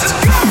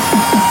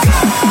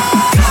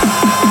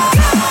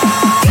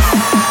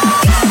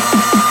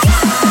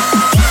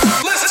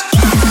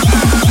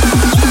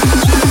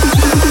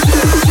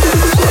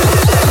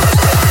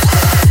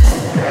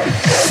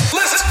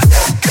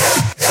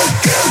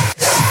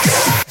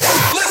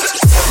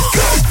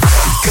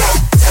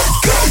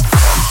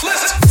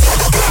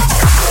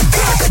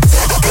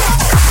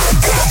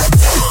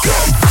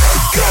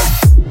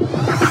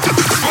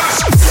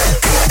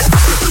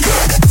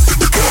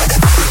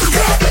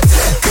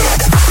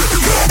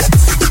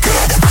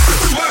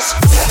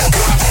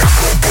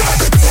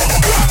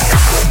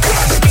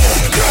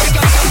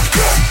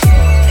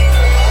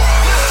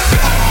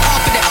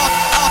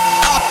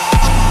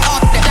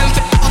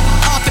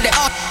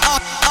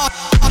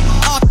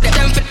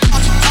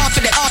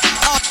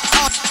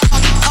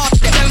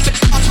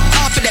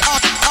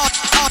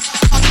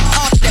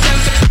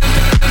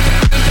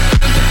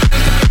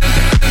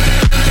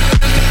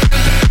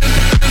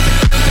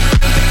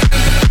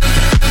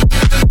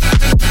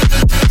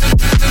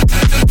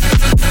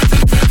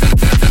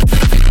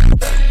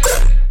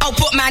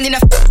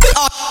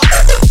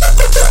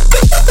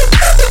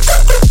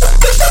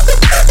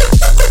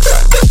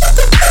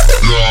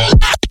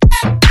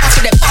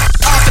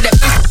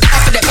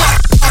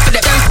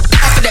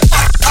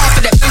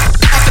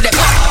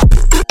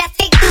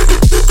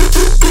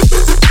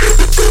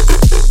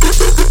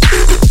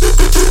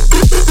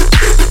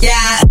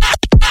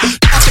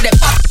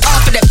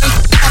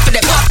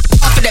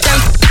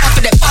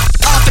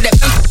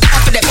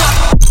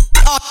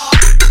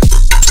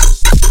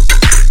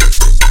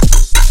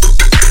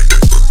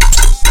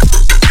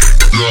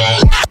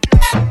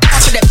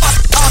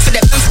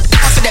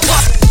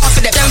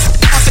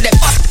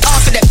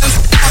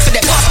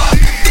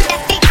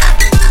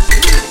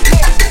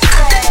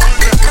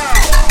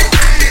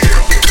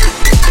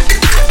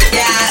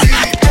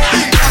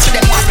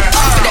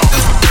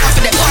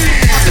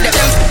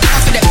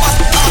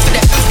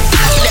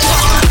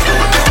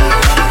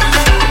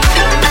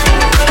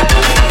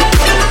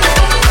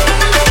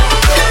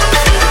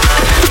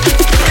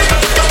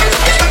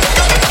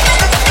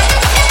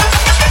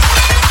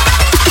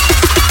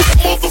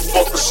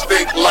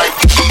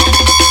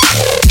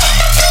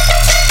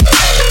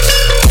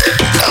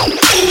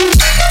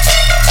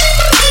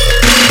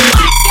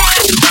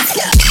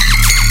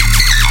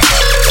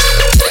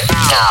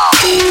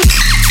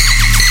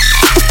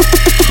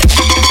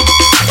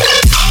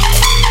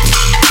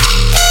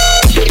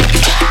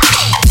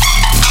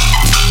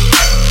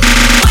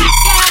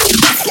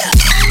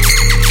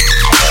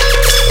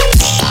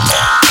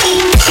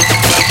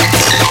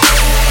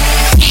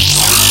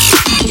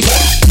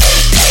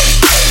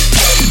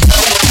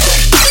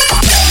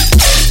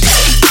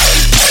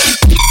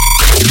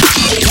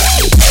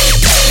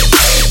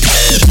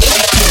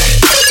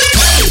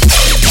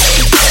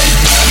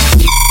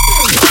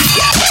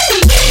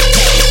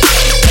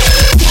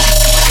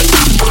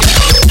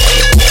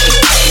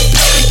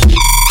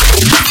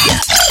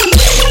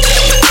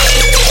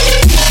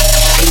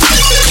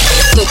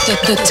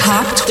 The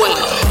top 12.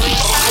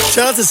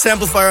 Shout out to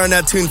Samplifier on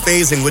that tune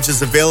Phasing, which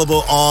is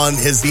available on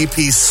his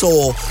EP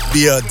Soul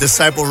via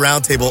Disciple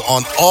Roundtable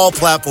on all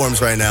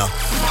platforms right now.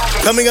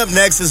 Coming up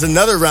next is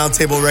another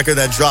Roundtable record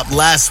that dropped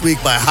last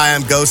week by Hi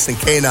I'm Ghost and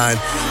K9.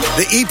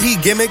 The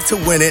EP Gimmick to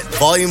Win It,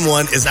 Volume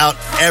 1, is out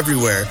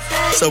everywhere.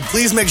 So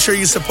please make sure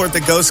you support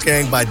the Ghost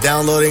Gang by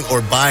downloading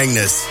or buying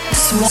this.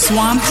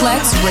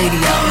 Swamplex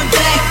Radio.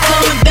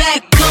 Coming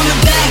back.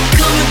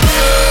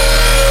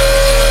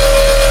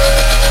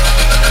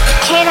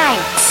 K9,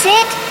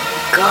 sit.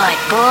 Good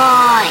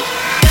boy.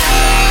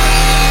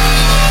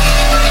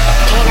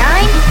 K9,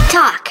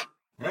 talk.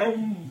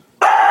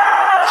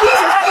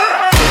 Jesus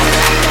Christ.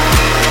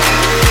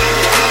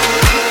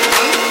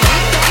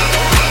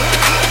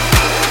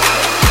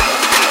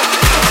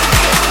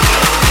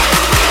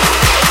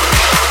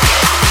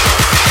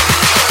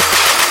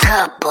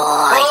 Good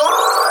boy.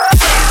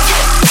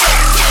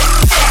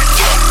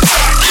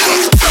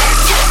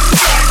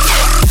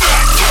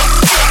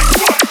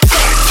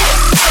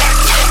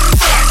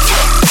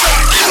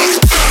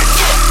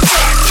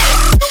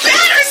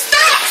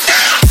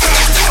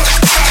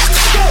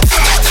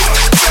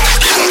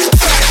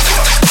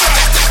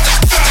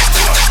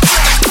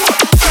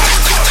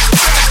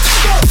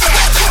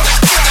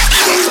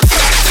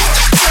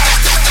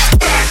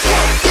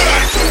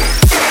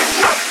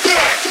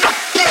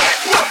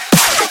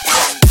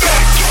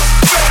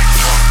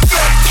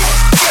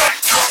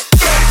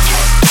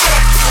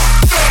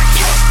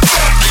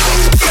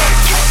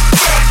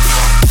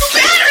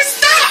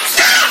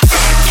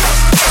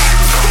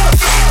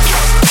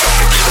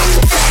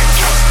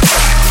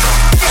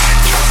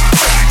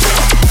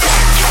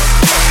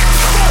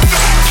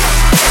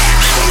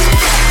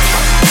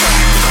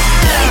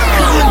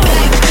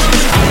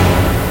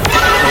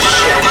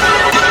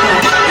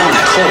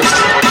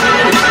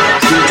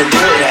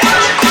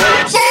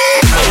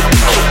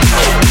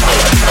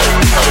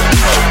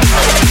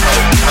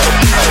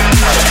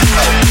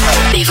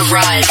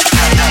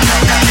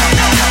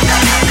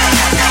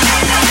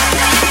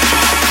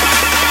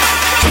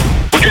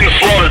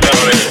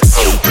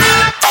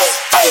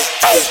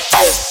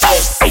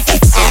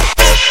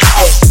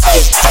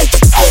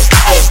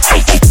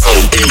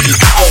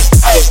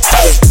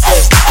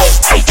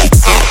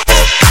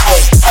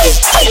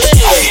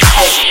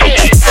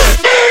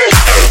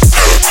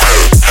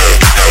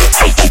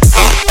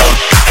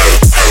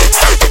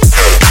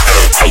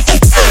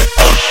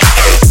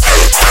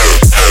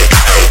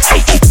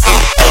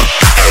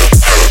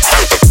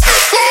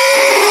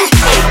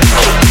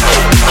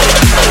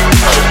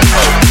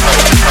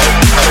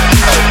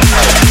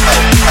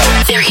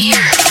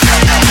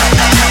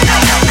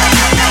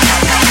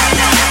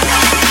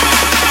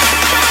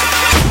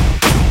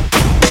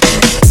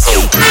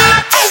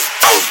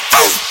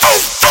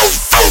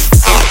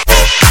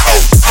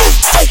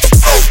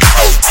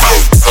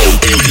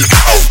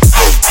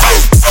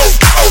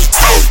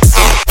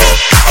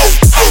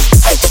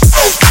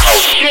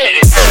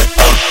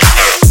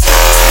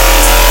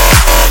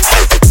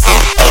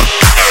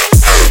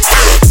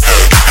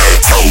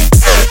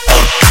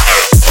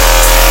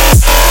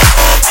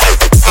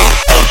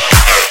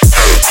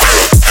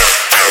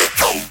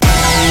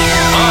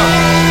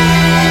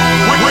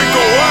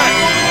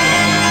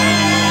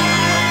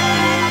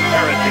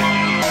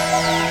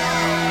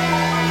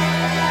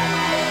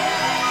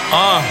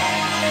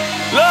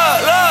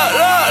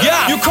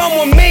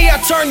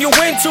 turn you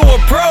into a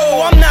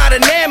pro. I'm not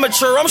an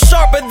amateur, I'm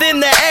sharper than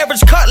the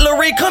average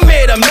cutlery.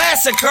 Commit a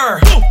massacre.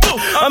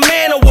 A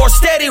man of war,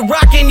 steady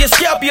rocking your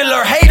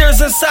scapular. Haters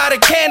inside a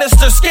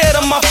canister, scared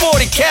of my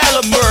 40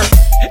 caliber.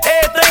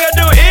 Everything I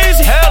do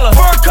easy, hella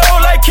fur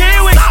coat like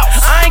kiwis.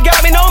 I ain't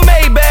got me no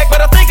Maybach, but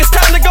I think it's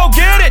time to go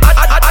get it.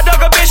 I dug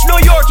a bitch New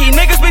Yorkie,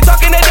 niggas be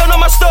talking, they don't know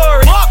my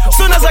story.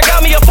 Soon as I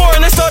got me a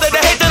foreign, they started to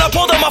hate, then I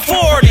pulled on my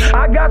 40.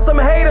 I got some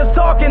haters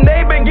talking,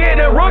 they been getting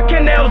root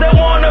canals. They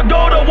wanna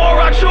go to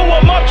war, I chew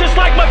them up just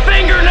like my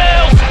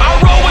fingernails. I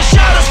roll with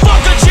shotters,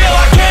 fuck a jail,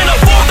 I can't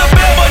afford the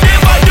bill, but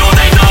if I do,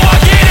 they know I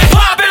get it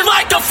poppin'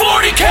 like the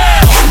 40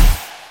 cal.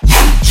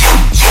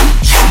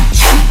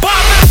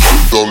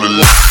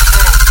 Poppin'.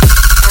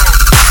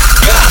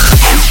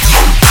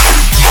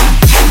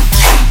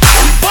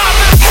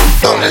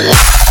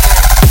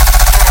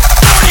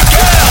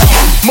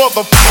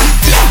 Motherfucker.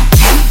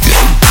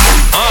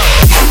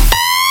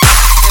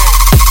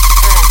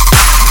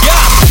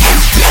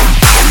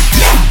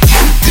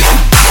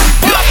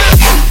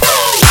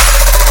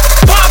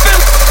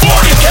 Poppin',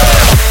 40 cal.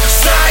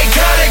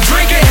 Psychotic,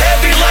 drinking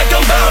heavy like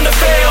I'm bound to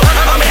fail.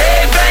 I'm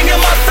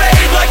headbanging my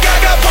fade like I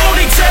got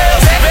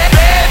ponytails.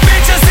 Bad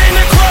bitches in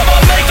the club,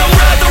 I make them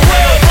ride the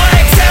rail.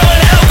 Black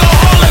talent,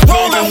 alcoholic,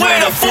 rolling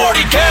with a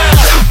 40 cal.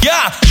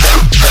 Yeah.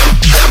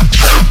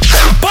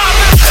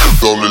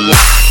 Poppin'.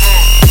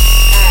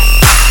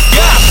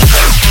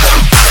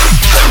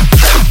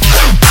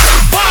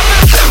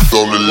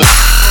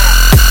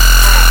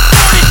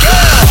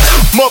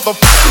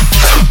 Motherfucker.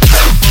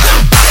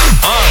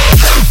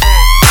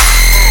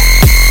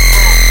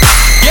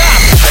 Yeah.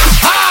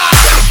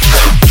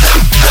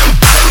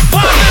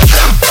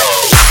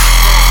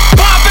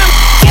 Poppin',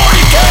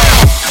 40 cal.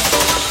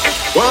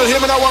 Well, hear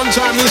me now one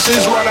time, this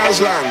is Rudder's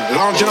Land.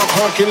 Launching up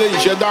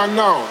Hercules, you don't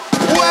know.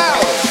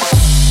 Well,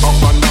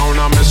 up and down,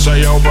 I miss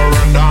say over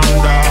and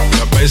under.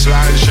 The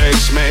baseline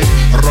shakes me,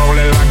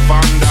 rolling like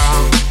thunder.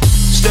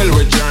 Still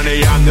we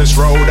journey on this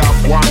road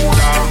of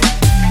wonder.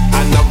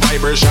 And the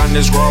vibration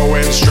is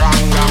growing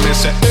stronger. Me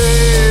say,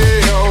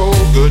 hey, oh,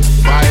 good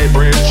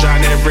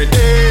vibration every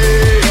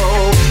day,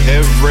 oh.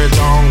 Every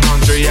town,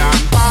 country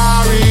and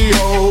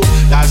barrio.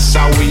 That's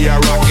how we are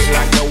rocking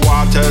like the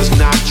water's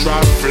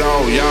natural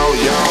flow. Yo,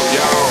 yo,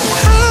 yo.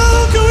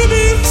 How can we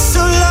be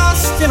so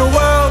lost in a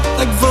world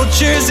like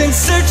vultures in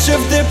search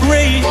of their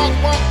prey?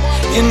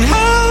 And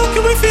how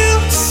can we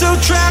feel so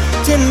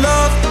trapped in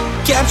love,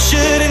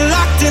 captured and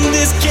locked in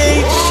this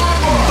cage?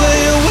 But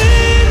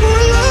when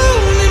we're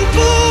alone and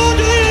pulled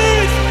to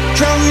earth,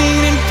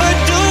 drowning in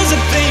puddles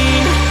of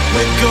pain,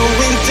 we're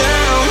going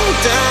down,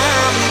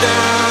 down,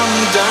 down,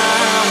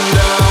 down,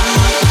 down.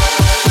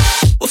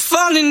 We're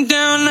falling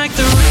down like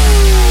the rain.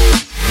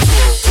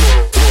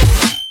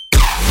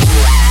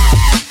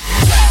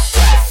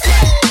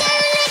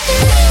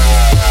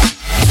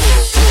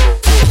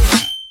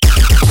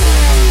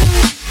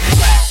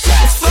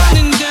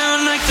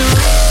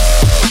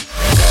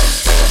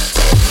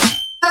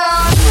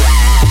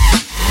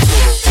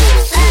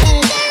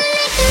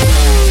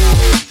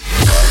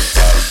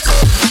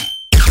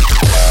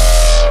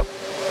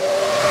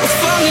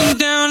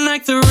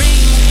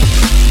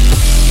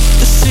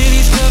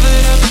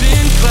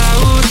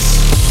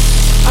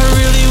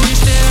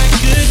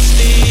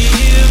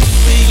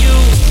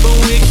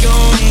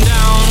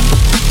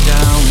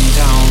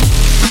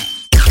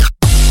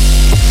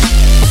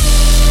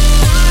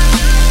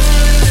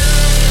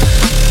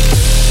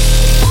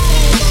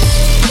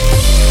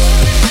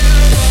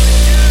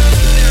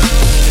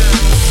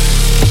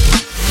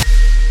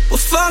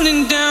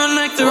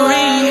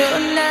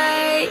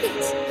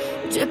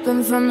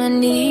 From the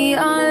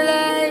neon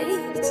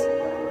lights,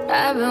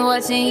 I've been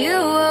watching you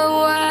a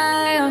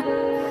while.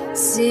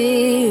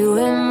 See you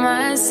in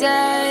my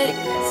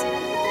sights.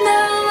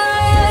 Now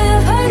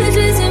my heart is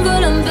racing,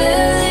 but I'm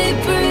barely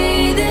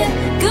breathing.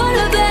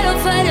 Gonna battle,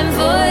 fighting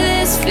for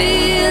this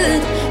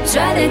feeling.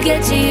 Try to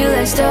get to you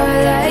like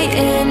starlight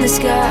in the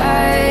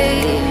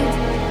sky.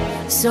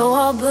 So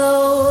I'll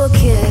blow a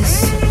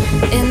kiss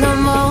in the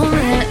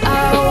moment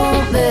I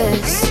won't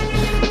miss.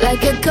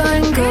 Like a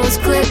gun goes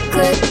click,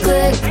 click,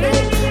 click.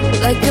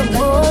 Like a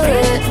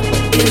bullet,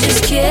 you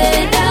just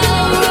can't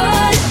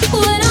outrun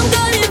when I'm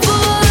gunning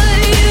for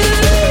you.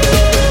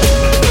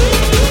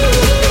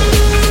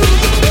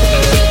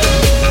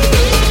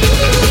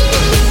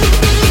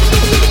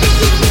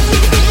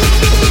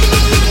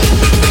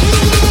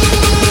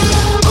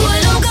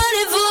 When I'm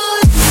gunning for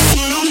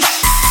you.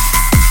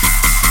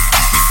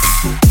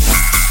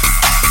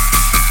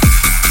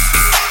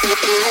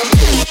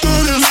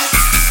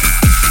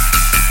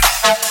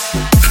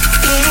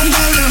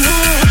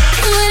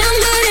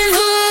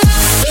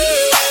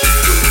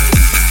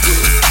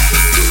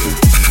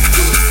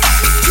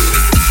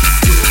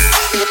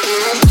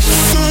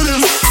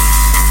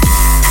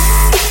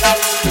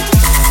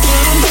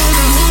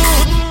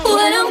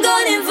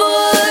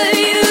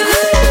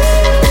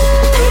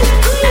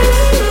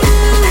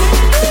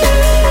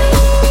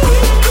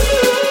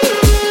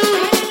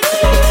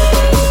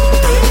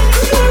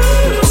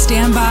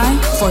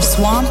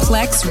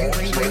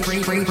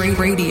 Swamplex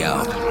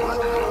Radio.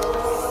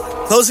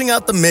 Closing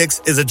out the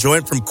mix is a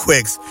joint from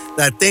Quicks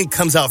that I think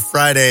comes out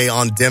Friday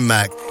on Dim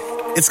Mak.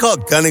 It's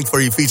called Gunning For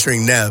You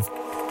featuring Nev.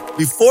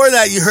 Before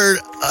that, you heard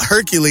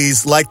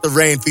Hercules, Like the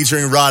Rain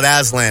featuring Rod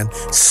Aslan.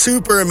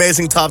 Super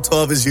amazing top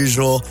 12 as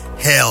usual.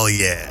 Hell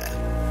yeah.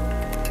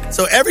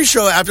 So every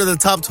show after the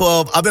top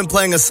 12, I've been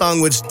playing a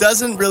song which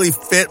doesn't really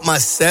fit my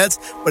sets,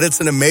 but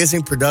it's an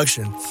amazing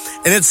production.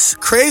 And it's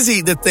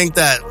crazy to think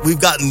that we've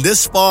gotten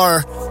this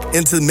far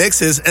into the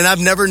mixes and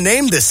I've never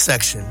named this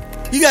section.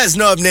 You guys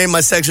know I've named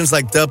my sections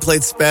like Dub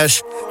Plate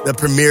Special, the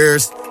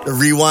Premieres, the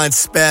Rewind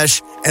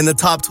Special, and the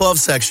Top 12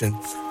 section.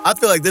 I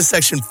feel like this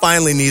section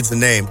finally needs a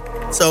name.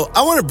 So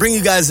I want to bring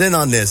you guys in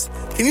on this.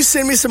 Can you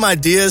send me some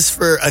ideas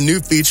for a new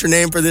feature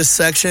name for this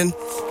section?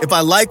 If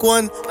I like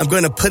one, I'm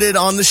going to put it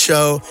on the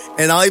show,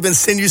 and I'll even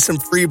send you some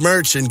free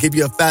merch and give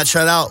you a fat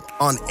shout out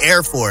on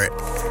air for it.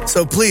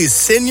 So please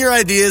send your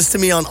ideas to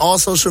me on all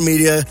social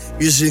media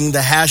using the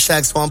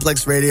hashtag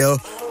Swamplex Radio.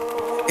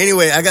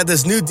 Anyway, I got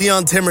this new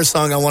Dion Timmer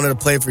song I wanted to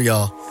play for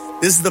y'all.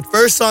 This is the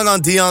first song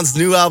on Dion's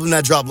new album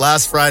that dropped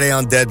last Friday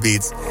on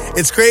Deadbeats.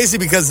 It's crazy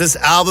because this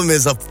album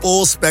is a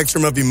full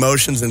spectrum of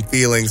emotions and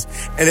feelings,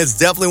 and it's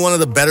definitely one of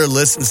the better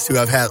listens to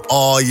I've had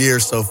all year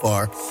so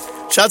far.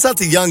 Shouts out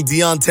to young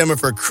Dion Timmer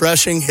for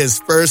crushing his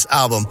first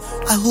album.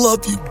 I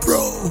love you,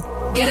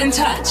 bro. Get in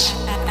touch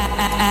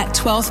at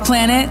 12th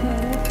Planet,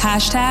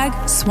 hashtag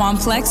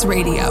Swamplex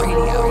Radio.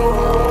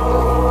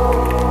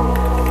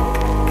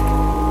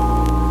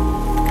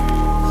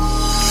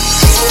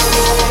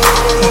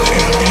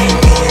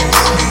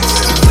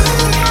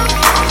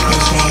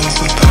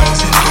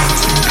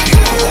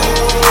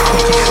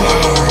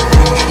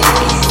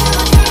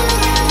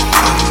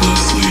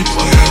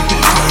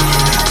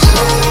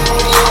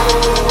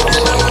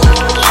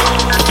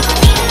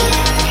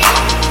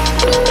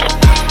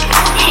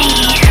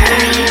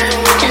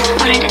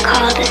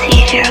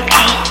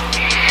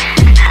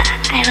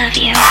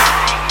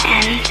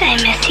 I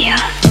miss you.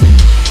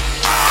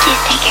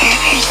 Please take care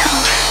of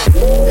yourself.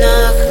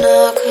 Knock,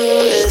 knock, who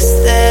is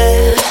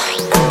there?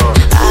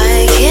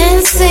 I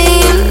can't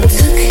seem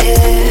to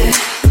care.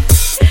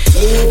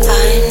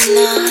 I'm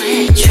not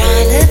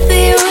trying to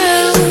be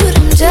rude,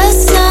 I'm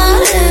just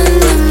not in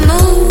the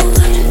mood.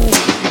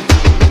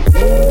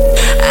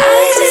 I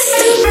just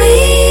do me.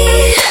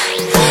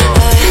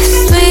 Ask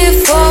me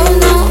for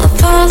no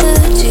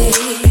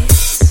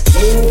apologies.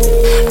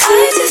 I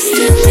just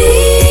do me.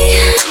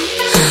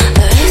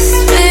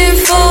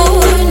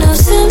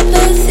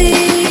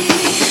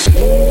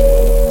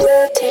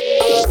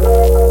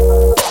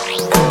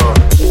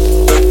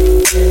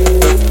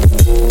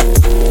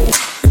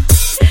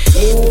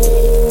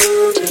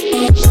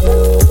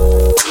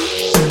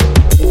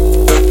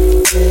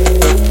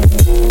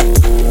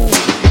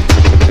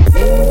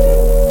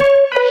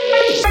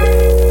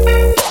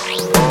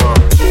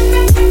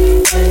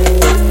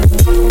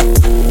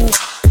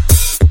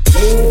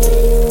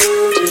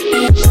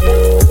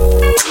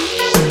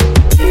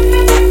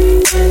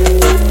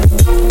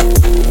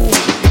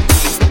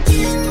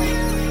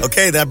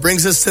 That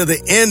brings us to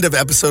the end of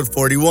episode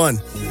 41.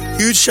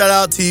 Huge shout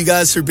out to you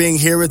guys for being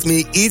here with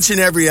me each and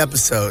every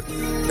episode.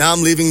 Now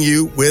I'm leaving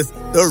you with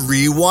the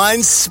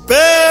Rewind Special.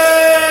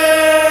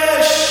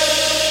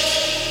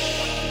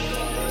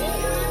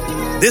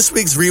 This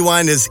week's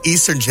Rewind is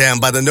Eastern Jam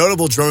by the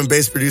notable drum and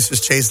bass producers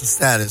Chase and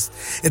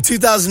Status. In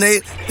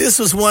 2008, this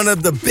was one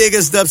of the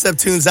biggest dubstep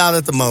tunes out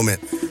at the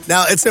moment.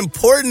 Now, it's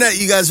important that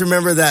you guys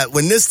remember that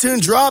when this tune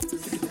dropped,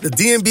 the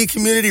D&B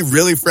community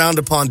really frowned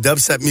upon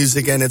dubstep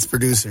music and its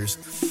producers.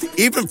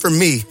 Even for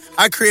me,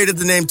 I created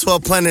the name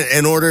 12 Planet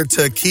in order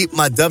to keep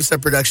my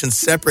dubstep production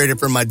separated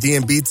from my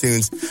D&B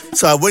tunes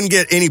so I wouldn't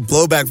get any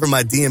blowback from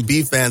my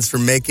D&B fans for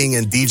making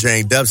and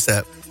DJing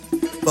dubstep.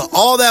 But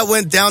all that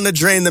went down the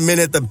drain the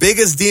minute the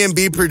biggest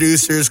D&B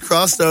producers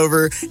crossed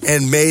over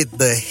and made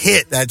the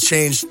hit that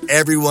changed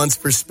everyone's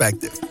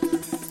perspective.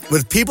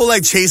 With people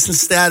like Chase and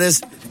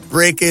Status,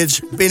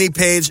 Breakage, Benny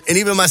Page, and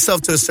even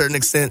myself to a certain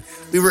extent,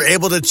 we were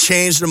able to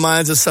change the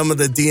minds of some of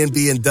the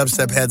D&B and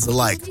dubstep heads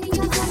alike.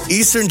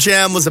 Eastern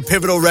Jam was a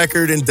pivotal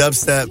record in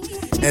dubstep,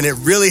 and it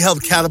really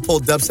helped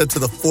catapult dubstep to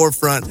the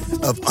forefront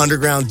of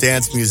underground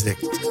dance music.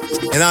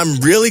 And I'm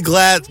really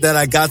glad that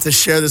I got to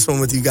share this one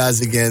with you guys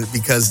again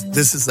because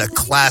this is a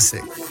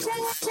classic.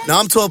 Now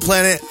I'm 12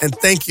 Planet, and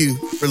thank you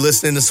for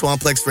listening to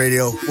Swamplex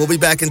Radio. We'll be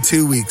back in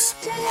 2 weeks.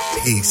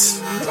 Peace.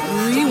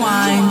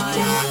 Rewind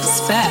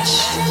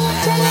Special.